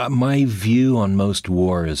 My view on most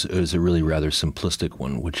war is a really rather simplistic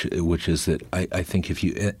one, which is that I think if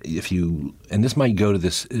you and this might go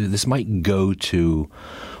to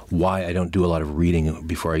why I don't do a lot of reading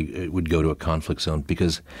before I would go to a conflict zone,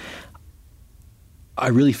 because I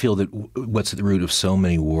really feel that what's at the root of so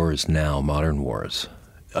many wars now, modern wars,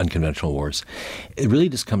 unconventional wars, it really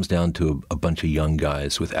just comes down to a bunch of young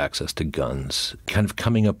guys with access to guns, kind of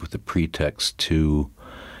coming up with a pretext to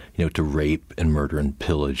rape and murder and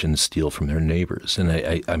pillage and steal from their neighbors. And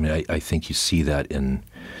I think you see that in,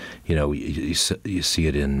 you see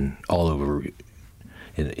it in all over,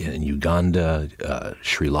 in Uganda,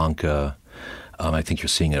 Sri Lanka. I think you're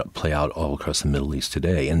seeing it play out all across the Middle East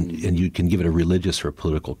today, and you can give it a religious or a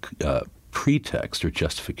political pretext or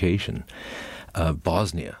justification.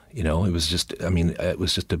 Bosnia, it was just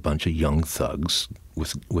a bunch of young thugs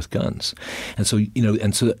with guns, and so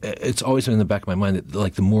it's always been in the back of my mind that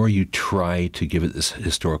like the more you try to give it this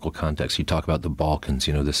historical context, you talk about the Balkans,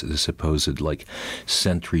 this supposed like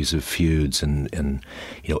centuries of feuds and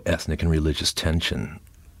ethnic and religious tension.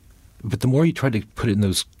 But the more you try to put it in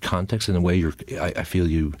those contexts in a way, I feel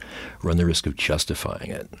you run the risk of justifying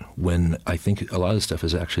it, when I think a lot of the stuff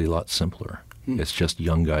is actually a lot simpler. It's just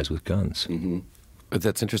young guys with guns. Mm-hmm. But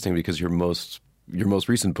that's interesting, because your most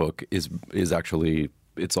recent book is actually,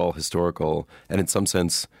 it's all historical, and in some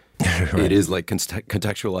sense right. It is like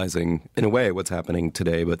contextualizing in a way what's happening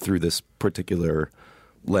today, but through this particular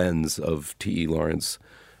lens of T.E. Lawrence.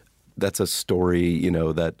 That's a story,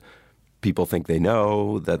 that people think they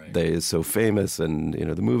know, that right. They is so famous, and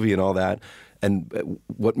the movie and all that. And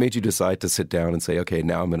what made you decide to sit down and say, okay,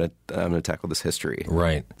 now I'm gonna tackle this history?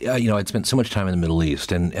 Right. I'd spent so much time in the Middle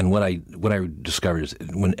East, and what I discovered is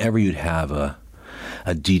whenever you'd have a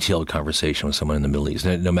a detailed conversation with someone in the Middle East,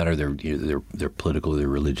 no matter their political or their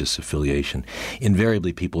religious affiliation,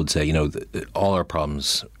 invariably people would say, all our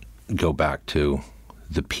problems go back to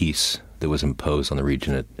the peace that was imposed on the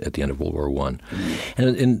region at the end of World War I.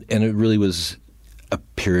 And it really was a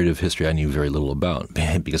period of history I knew very little about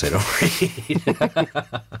because I don't read.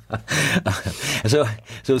 So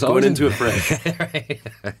it was going into it fresh. Right?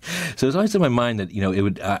 So it was always in my mind that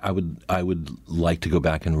I would like to go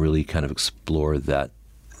back and really kind of explore that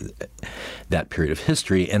period of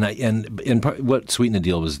history, and what sweetened the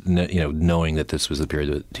deal was knowing that this was the period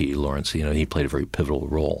of T.E. Lawrence. He played a very pivotal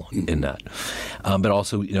role in that, but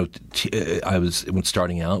also I was when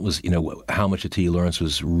starting out was how much of T.E. Lawrence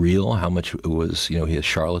was real, how much it was he a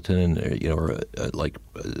charlatan or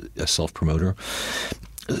a self-promoter,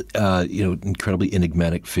 incredibly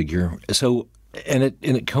enigmatic figure. So and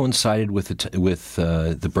it coincided with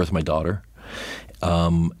the birth of my daughter.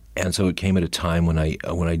 And so it came at a time when I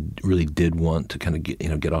really did want to kind of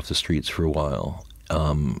get off the streets for a while,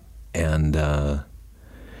 so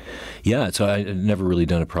I had never really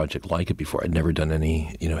done a project like it before. I'd never done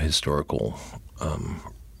any historical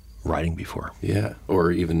writing before. Yeah,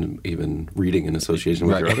 or even reading in association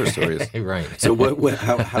with your other stories. Right. So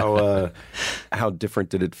how different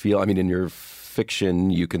did it feel? I mean, in your fiction,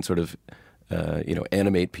 you can sort of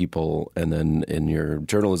animate people, and then in your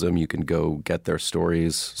journalism, you can go get their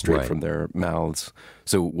stories straight from their mouths.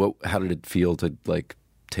 So, how did it feel to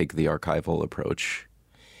take the archival approach?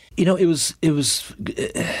 It was.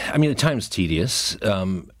 I mean, at times tedious,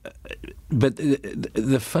 but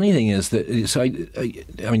the funny thing is that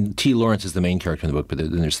I mean, T. Lawrence is the main character in the book, but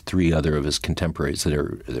then there's three other of his contemporaries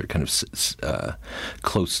they're kind of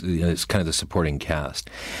close. It's kind of the supporting cast.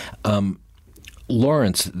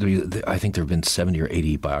 Lawrence, I think there have been 70 or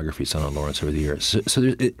 80 biographies on Lawrence over the years.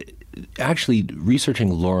 So actually, researching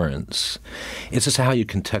Lawrence, it's just how you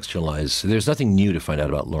contextualize. There's nothing new to find out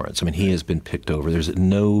about Lawrence. I mean, he has been picked over. There's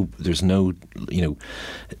no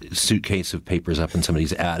suitcase of papers up in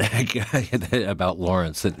somebody's attic about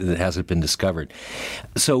Lawrence that hasn't been discovered.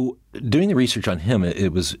 So doing the research on him,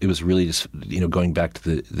 it was really just going back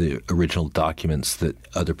to the original documents that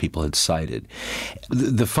other people had cited.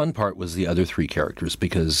 The fun part was the other three characters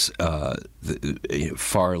because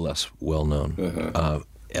far less well known.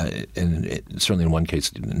 And certainly in one case,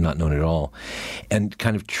 not known at all, and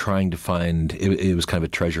kind of trying to find. It was kind of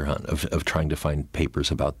a treasure hunt of trying to find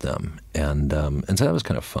papers about them, and so that was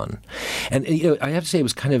kind of fun. And I have to say, it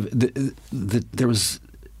was kind of there's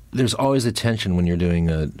always a tension when you're doing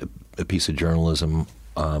a piece of journalism.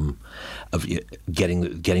 Of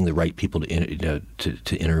getting the right people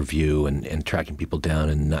to interview and tracking people down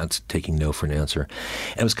and not taking no for an answer.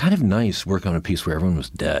 And it was kind of nice working on a piece where everyone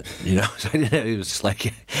was dead. So it was just like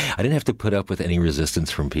I didn't have to put up with any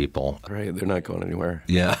resistance from people. Right, they're not going anywhere.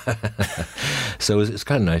 Yeah, so it's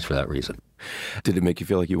kind of nice for that reason. Did it make you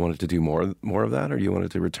feel like you wanted to do more of that, or you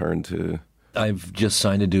wanted to return to? I've just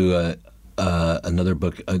signed to do another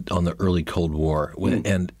book on the early Cold War.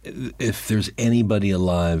 And if there's anybody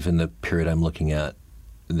alive in the period I'm looking at,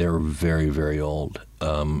 they're very, very old.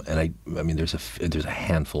 And I mean, there's a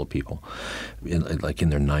handful of people, in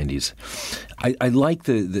their 90s. I like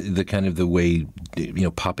the kind of the way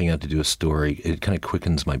popping out to do a story. It kind of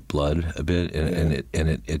quickens my blood a bit, and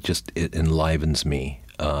it enlivens me.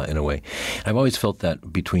 In a way. I've always felt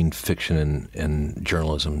that between fiction and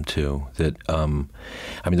journalism, too. That,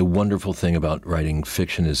 the wonderful thing about writing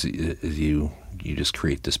fiction is you just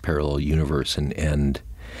create this parallel universe, and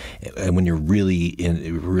when you're really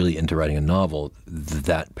into writing a novel,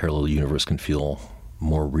 that parallel universe can feel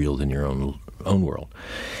more real than your own world.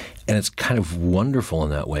 And it's kind of wonderful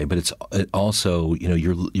in that way, but it also,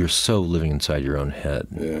 you're so living inside your own head.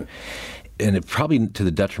 Yeah. And it probably to the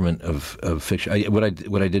detriment of fiction. What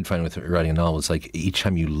I did find with writing a novel is each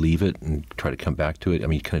time you leave it and try to come back to it,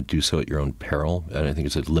 you kind of do so at your own peril. And I think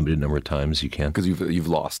it's a limited number of times you can. Because you've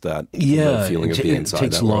lost that feeling of being inside. It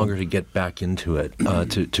takes longer to get back into it,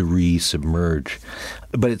 to re-submerge.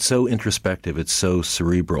 But it's so introspective, it's so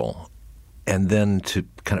cerebral. And then to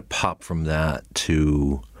kind of pop from that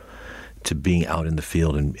to being out in the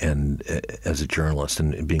field and as a journalist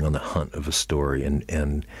and being on the hunt of a story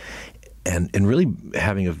and really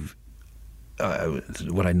having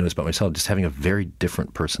what I noticed about myself, just having a very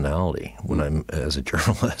different personality when I'm as a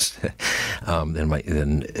journalist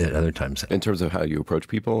than at other times. In terms of how you approach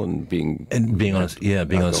people and being on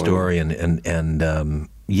a story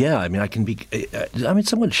I can be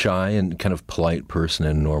somewhat shy and kind of polite person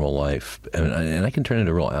in normal life, and I can turn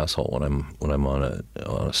into a real asshole when I'm on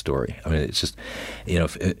a story. I mean, it's just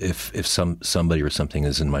if somebody or something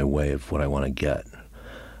is in my way of what I want to get.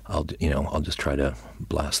 I'll just try to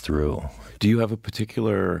blast through. Do you have a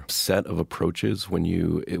particular set of approaches when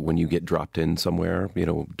you get dropped in somewhere?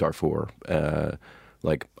 Darfur.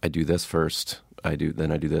 Like I do this first, I do this,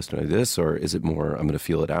 and I do this, or is it more I'm going to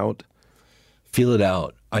feel it out? Feel it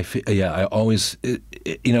out. I always,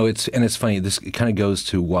 it's funny. This kind of goes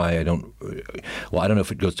to why I don't. Well, I don't know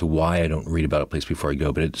if it goes to why I don't read about a place before I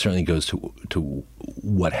go, but it certainly goes to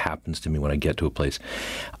what happens to me when I get to a place.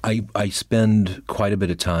 I spend quite a bit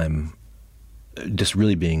of time just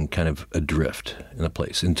really being kind of adrift in a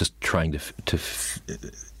place and just trying to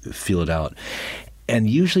feel it out. And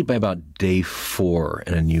usually by about day 4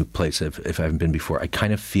 in a new place, if I haven't been before, I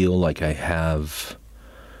kind of feel like I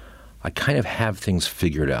kind of have things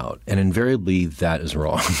figured out, and invariably that is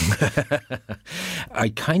wrong. I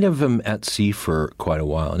kind of am at sea for quite a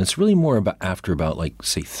while, and it's really more after about like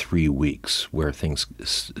say 3 weeks where things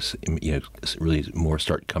really more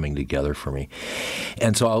start coming together for me.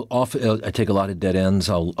 And so I take a lot of dead ends.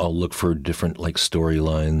 I'll look for different like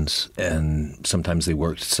storylines, and sometimes they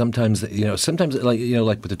work. Sometimes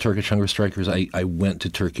like with the Turkish hunger strikers, I went to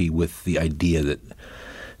Turkey with the idea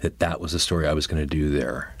that was the story I was going to do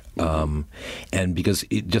there. And because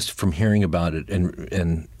just from hearing about it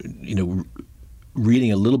and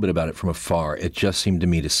reading a little bit about it from afar, it just seemed to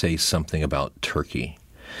me to say something about Turkey.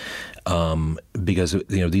 Because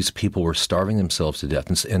these people were starving themselves to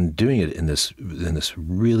death and doing it in this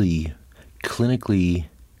really clinically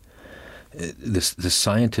this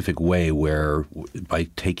scientific way, where by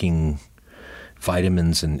taking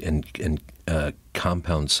vitamins and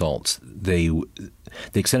compound salts, they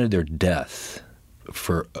extended their death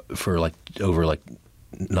for like over like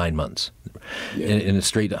 9 months. Yeah. In a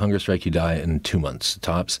straight hunger strike, you die in 2 months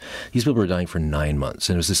tops. These people were dying for 9 months,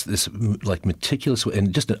 and it was this like meticulous way,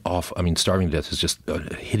 and just starving to death is just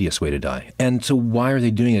a hideous way to die. And so why are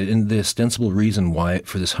they doing it? And the ostensible reason why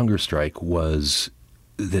for this hunger strike was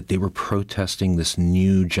that they were protesting this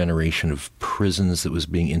new generation of prisons that was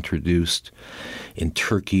being introduced in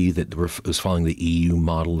Turkey that was following the EU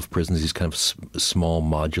model of prisons, these kind of small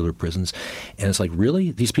modular prisons. And it's like,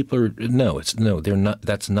 really? These people they're not.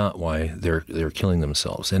 That's not why they're killing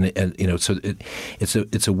themselves. So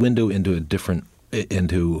it's a window into a different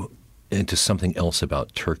into something else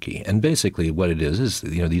about Turkey. And basically what it is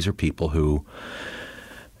these are people who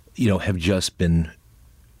have just been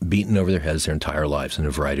beaten over their heads their entire lives in a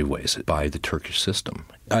variety of ways by the Turkish system.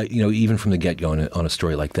 Even from the get-go on a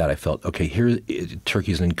story like that, I felt, okay,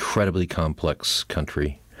 Turkey is an incredibly complex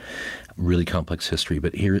country, really complex history,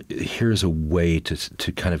 but here's a way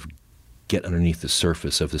to kind of get underneath the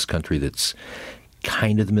surface of this country that's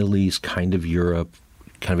kind of the Middle East, kind of Europe,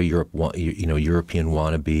 kind of a European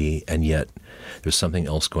wannabe, and yet there's something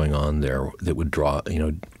else going on there that would drive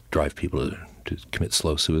people to commit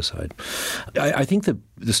slow suicide. I think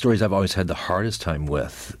the stories I've always had the hardest time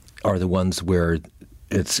with are the ones where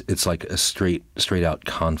it's like a straight out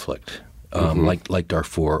conflict, like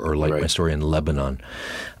Darfur or like my story in Lebanon.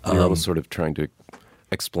 You're almost sort of trying to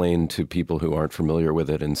explain to people who aren't familiar with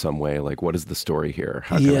it in some way, like, what is the story here?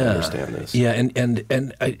 How can I understand this? Yeah,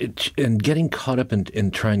 and getting caught up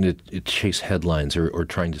in trying to chase headlines or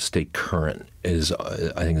trying to stay current is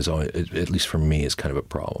always, at least for me, is kind of a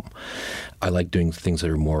problem. I like doing things that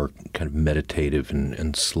are more kind of meditative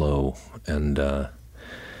and slow. And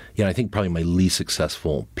I think probably my least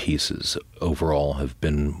successful pieces overall have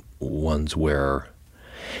been ones where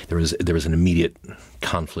there was an immediate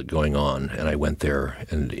conflict going on, and I went there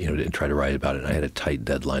and tried to write about it. And I had a tight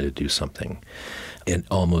deadline to do something. It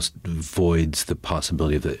almost voids the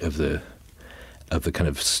possibility of the kind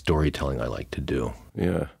of storytelling I like to do.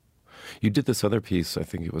 Yeah, you did this other piece. I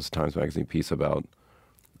think it was Times Magazine piece about.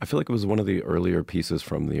 I feel like it was one of the earlier pieces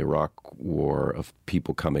from the Iraq War of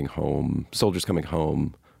people coming home, soldiers coming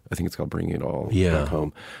home. I think it's called Bringing It All Back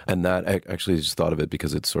Home. And that, I actually just thought of it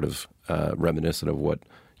because it's sort of reminiscent of what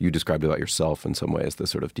you described about yourself in some ways, the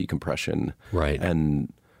sort of decompression. Right.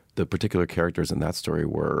 And the particular characters in that story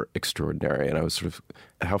were extraordinary. And I was sort of,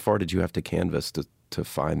 how far did you have to canvas to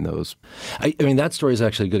find those? I mean, that story is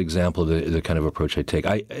actually a good example of the kind of approach I take.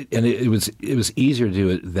 It was easier to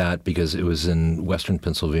do that because it was in Western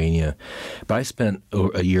Pennsylvania, but I spent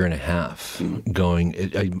a year and a half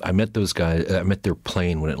going. I met those guys. I met their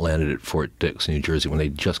plane when it landed at Fort Dix, New Jersey, when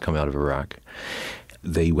they'd just come out of Iraq.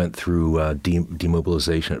 They went through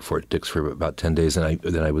demobilization at Fort Dix for about 10 days, and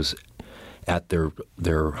then I was at their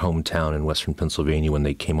hometown in Western Pennsylvania when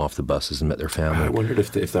they came off the buses and met their family. I wondered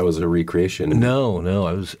if that was a recreation. No,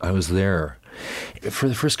 I was there for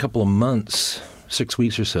the first couple of months, 6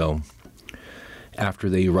 weeks or so. after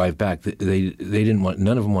they arrived back, they didn't want,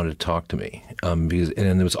 none of them wanted to talk to me, because,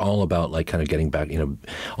 and it was all about like kind of getting back,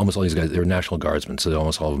 almost all these guys, they were National Guardsmen, so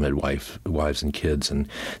almost all of them had wives and kids, and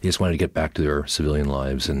they just wanted to get back to their civilian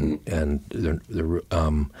lives, and then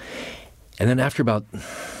after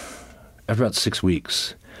about 6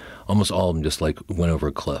 weeks, almost all of them just like went over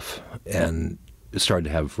a cliff and started to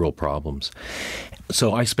have real problems.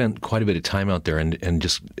 So I spent quite a bit of time out there, and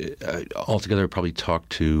just altogether probably talked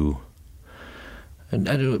to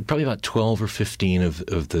probably about 12 or 15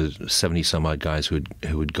 of the 70 some odd guys who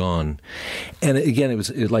had gone. And again, it was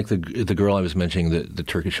like the girl I was mentioning, the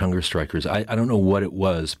Turkish hunger strikers. I don't know what it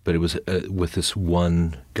was, but it was with this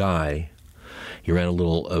one guy. He ran a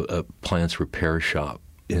little appliance repair shop.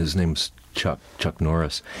 His name's Chuck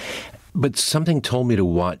Norris. But something told me to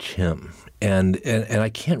watch him. And I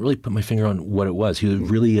can't really put my finger on what it was. He was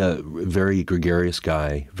really a very gregarious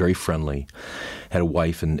guy, very friendly, had a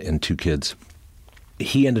wife and 2 kids.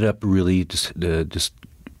 He ended up really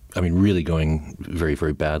really going very,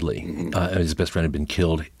 very badly. His best friend had been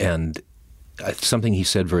killed. And something he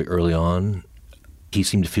said very early on, he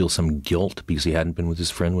seemed to feel some guilt because he hadn't been with his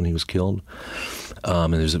friend when he was killed.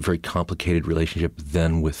 And there's a very complicated relationship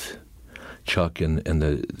then with Chuck and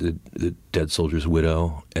the dead soldier's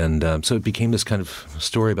widow, and so it became this kind of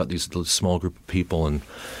story about these small group of people, and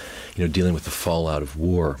dealing with the fallout of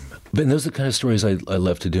war. But those are the kind of stories I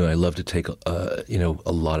love to do. I love to take a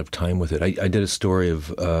lot of time with it. I did a story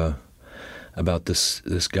about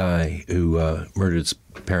this guy who murdered his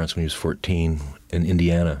parents when he was 14 in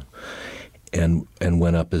Indiana, and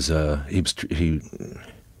went up as he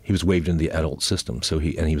was waived into the adult system, so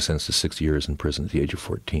he was sentenced to 6 years in prison at the age of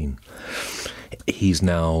 14. He's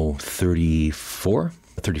now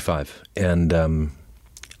 35, and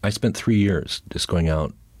I spent 3 years just going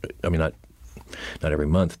out. I mean, not every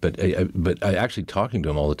month, but I actually talking to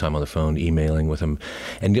him all the time on the phone, emailing with him,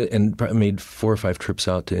 and made 4 or 5 trips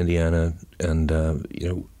out to Indiana, and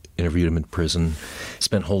interviewed him in prison.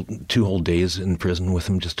 Spent 2 whole days in prison with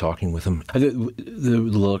him, just talking with him.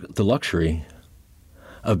 The luxury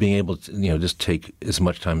of being able to, just take as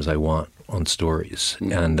much time as I want on stories,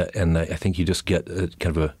 and I think you just get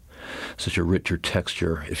kind of such a richer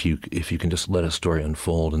texture if you can just let a story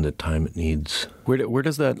unfold in the time it needs. Where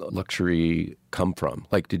does that luxury come from?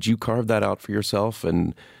 Like, did you carve that out for yourself,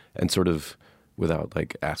 and sort of without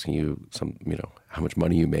like asking you how much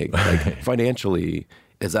money you make, like financially,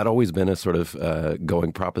 has that always been a sort of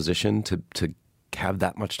going proposition to have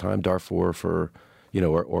that much time, Darfur for?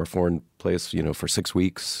 Or a foreign place, for 6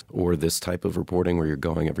 weeks, or this type of reporting where you're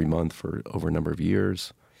going every month for over a number of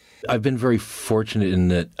years? I've been very fortunate in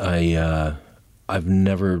that I've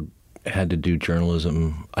never had to do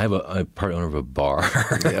journalism. I'm part owner of a bar.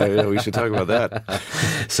 Yeah, we should talk about that.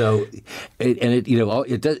 So,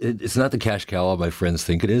 it's not the cash cow all my friends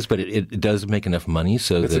think it is, but it does make enough money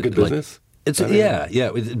so it's a good business. It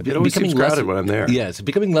always seems crowded when I'm there. Yeah, it's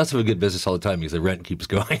becoming less of a good business all the time because the rent keeps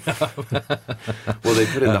going up. Well, they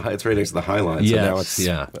put it it's right next to the High Line, so now it's.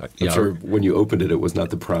 I'm sure when you opened it was not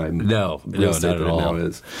the prime. No, not at all. Now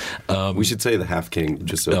is. We should say the Half King,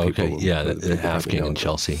 just so people. The Half King in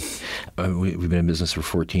Chelsea. We've been in business for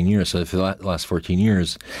 14 years, so for the last 14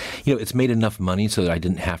 years, it's made enough money so that I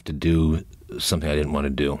didn't have to do something I didn't want to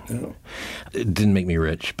do. Oh. It didn't make me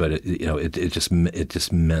rich, but it just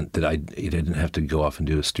meant that I didn't have to go off and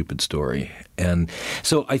do a stupid story. And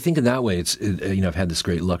so I think in that way, I've had this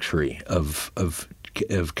great luxury of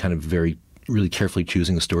kind of very really carefully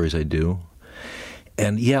choosing the stories I do.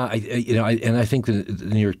 And I think the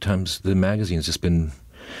New York Times, the magazine, has just been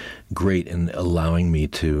great in allowing me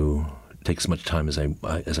to take as much time as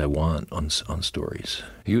I want on stories.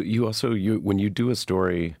 You also when you do a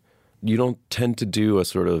story, you don't tend to do a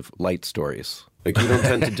sort of light stories. Like you don't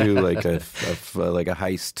tend to do like a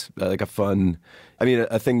heist, like a fun. I mean,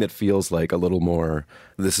 a thing that feels like a little more.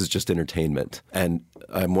 This is just entertainment. And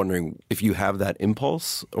I'm wondering if you have that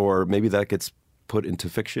impulse, or maybe that gets put into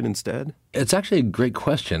fiction instead. It's actually a great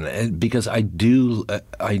question, because I do.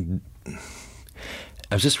 I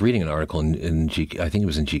was just reading an article in GQ, I think it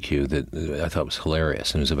was in GQ, that I thought was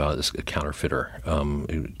hilarious, and it was about this counterfeiter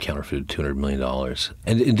who counterfeited $200 million,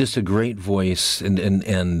 and just a great voice and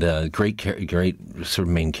great sort of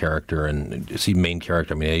main character, and see main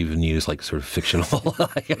character. I mean, I even use like sort of fictional.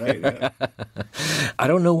 Right. I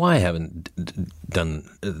don't know why I haven't done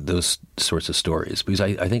those sorts of stories, because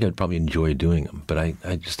I think I'd probably enjoy doing them, but I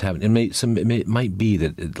just haven't. It might be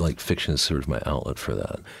that like fiction is sort of my outlet for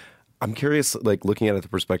that. I'm curious, like looking at it the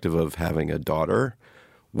perspective of having a daughter,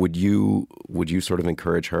 would you sort of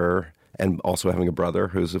encourage her, and also having a brother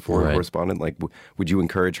who's a foreign correspondent, like would you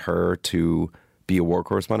encourage her to be a war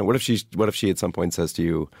correspondent? What if she at some point says to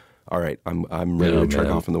you, all right, I'm ready to trek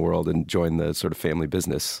off in the world and join the sort of family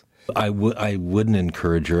business? I wouldn't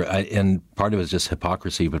encourage her, and part of it is just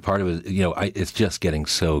hypocrisy, but part of it, it's just getting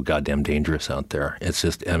so goddamn dangerous out there. It's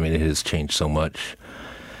just, it has changed so much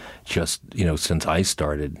just, since I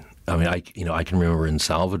started. I can remember in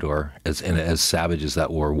Salvador, as savage as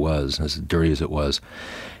that war was, as dirty as it was,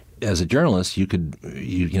 as a journalist, you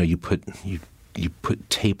put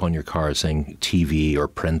tape on your car saying TV or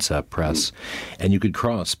Prensa, press, and you could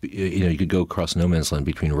go across no man's land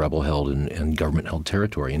between rebel-held and government-held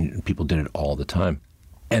territory, and people did it all the time.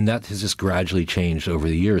 And that has just gradually changed over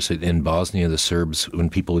the years. In Bosnia, the Serbs, when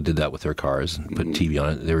people did that with their cars and put TV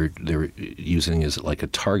on it, they were using it as like a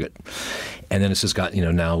target. And then it's just got,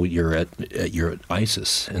 now you're at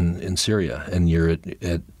ISIS in Syria, and you're at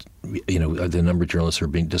the number of journalists are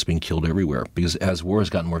being killed everywhere. Because as war has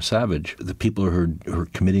gotten more savage, the people who are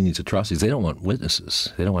committing these atrocities, they don't want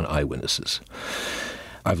witnesses. They don't want eyewitnesses.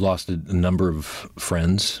 I've lost a number of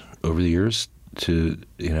friends over the years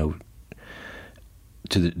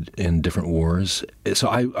in different wars. So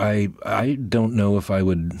I don't know if I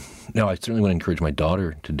would. No, I certainly would encourage my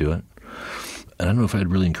daughter to do it. And I don't know if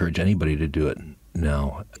I'd really encourage anybody to do it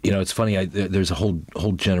now. It's funny. There's a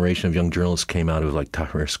whole generation of young journalists came out of like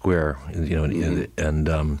Tahrir Square. And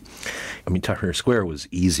Tahrir Square was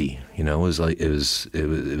easy. It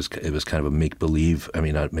was kind of a make believe.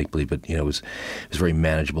 Not make believe, but it was very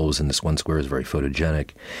manageable. It was in this one square. It was very photogenic,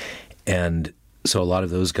 and so a lot of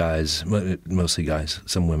those guys, mostly guys,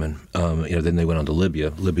 some women, then they went on to Libya.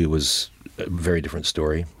 Libya was a very different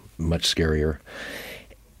story, much scarier.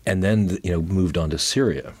 And then, moved on to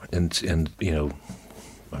Syria. And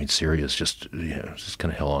Syria is just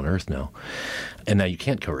kind of hell on earth now. And now you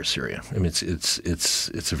can't cover Syria.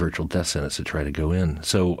 It's a virtual death sentence to try to go in.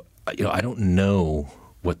 So, I don't know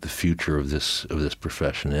what the future of this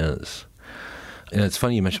profession is. And it's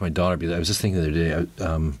funny you mentioned my daughter, because I was just thinking the other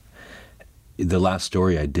day, the last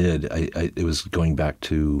story I did, it was going back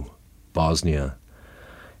to Bosnia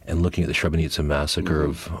and looking at the Srebrenica massacre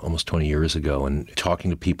of almost 20 years ago, and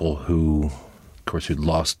talking to people who'd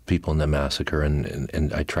lost people in that massacre,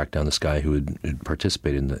 and I tracked down this guy who had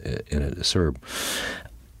participated in it, a Serb.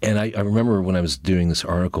 And I remember when I was doing this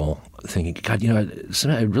article thinking, God,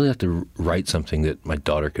 I'd really have to write something that my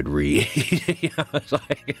daughter could read.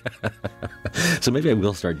 So maybe I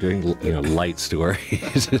will start doing, light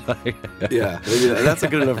stories. Yeah, maybe that's a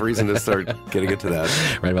good enough reason to start getting into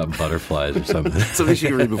that. Write about butterflies or something. Something she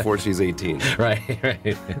can read before she's 18. Right.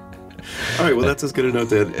 All right, well, that's as good a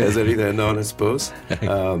note as anything to end on, I suppose.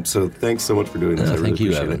 So thanks so much for doing this. I really thank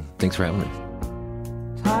you, appreciate Evan. Thanks for having me.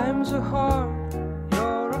 Times are hard.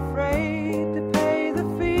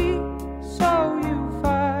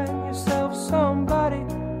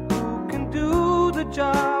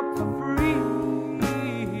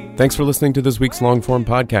 Thanks for listening to this week's long-form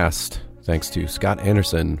podcast. Thanks to Scott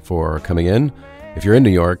Anderson for coming in. If you're in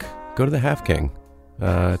New York, go to the Half King.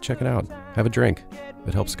 Check it out. Have a drink.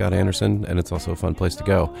 It helps Scott Anderson, and it's also a fun place to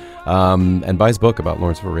go. And buy his book about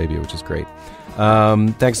Lawrence of Arabia, which is great.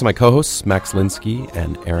 Thanks to my co-hosts, Max Linsky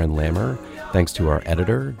and Aaron Lammer. Thanks to our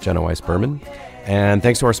editor, Jenna Weiss-Berman. And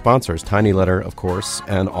thanks to our sponsors, Tiny Letter, of course,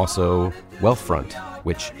 and also Wealthfront,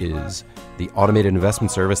 which is the automated investment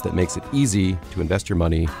service that makes it easy to invest your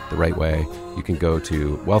money the right way. You can go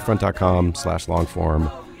to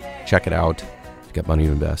wealthfront.com/longform, check it out, get money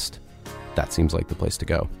to invest. That seems like the place to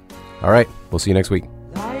go. All right, we'll see you next week.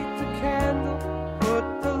 Light the candle,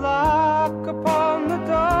 put the lock upon the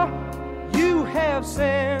door. You have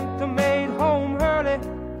sent the maid home early,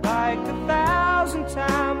 like 1,000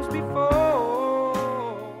 times before.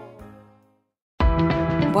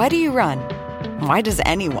 Why do you run? Why does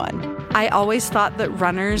anyone? I always thought that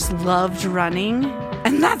runners loved running,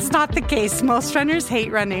 and that's not the case. Most runners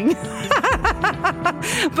hate running,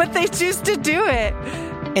 but they choose to do it.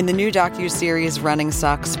 In the new docuseries Running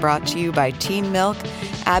Sucks, brought to you by Team Milk,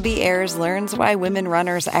 Abby Ayers learns why women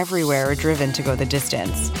runners everywhere are driven to go the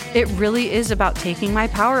distance. It really is about taking my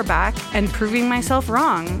power back and proving myself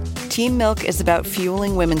wrong. Team Milk is about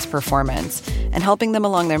fueling women's performance and helping them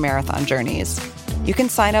along their marathon journeys. You can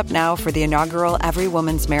sign up now for the inaugural Every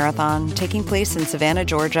Woman's Marathon, taking place in Savannah,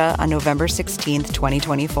 Georgia on November 16th,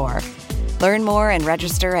 2024. Learn more and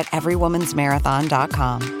register at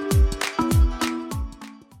everywomansmarathon.com.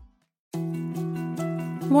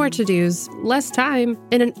 More to-dos, less time,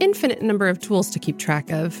 and an infinite number of tools to keep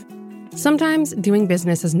track of. Sometimes doing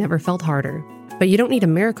business has never felt harder, but you don't need a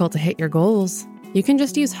miracle to hit your goals. You can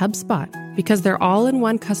just use HubSpot, because their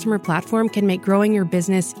all-in-one customer platform can make growing your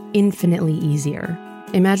business infinitely easier.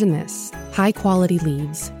 Imagine this: high-quality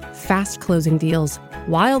leads, fast closing deals,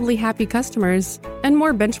 wildly happy customers, and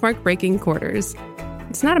more benchmark-breaking quarters.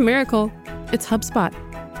 It's not a miracle, it's HubSpot.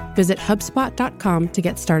 Visit HubSpot.com to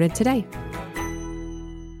get started today.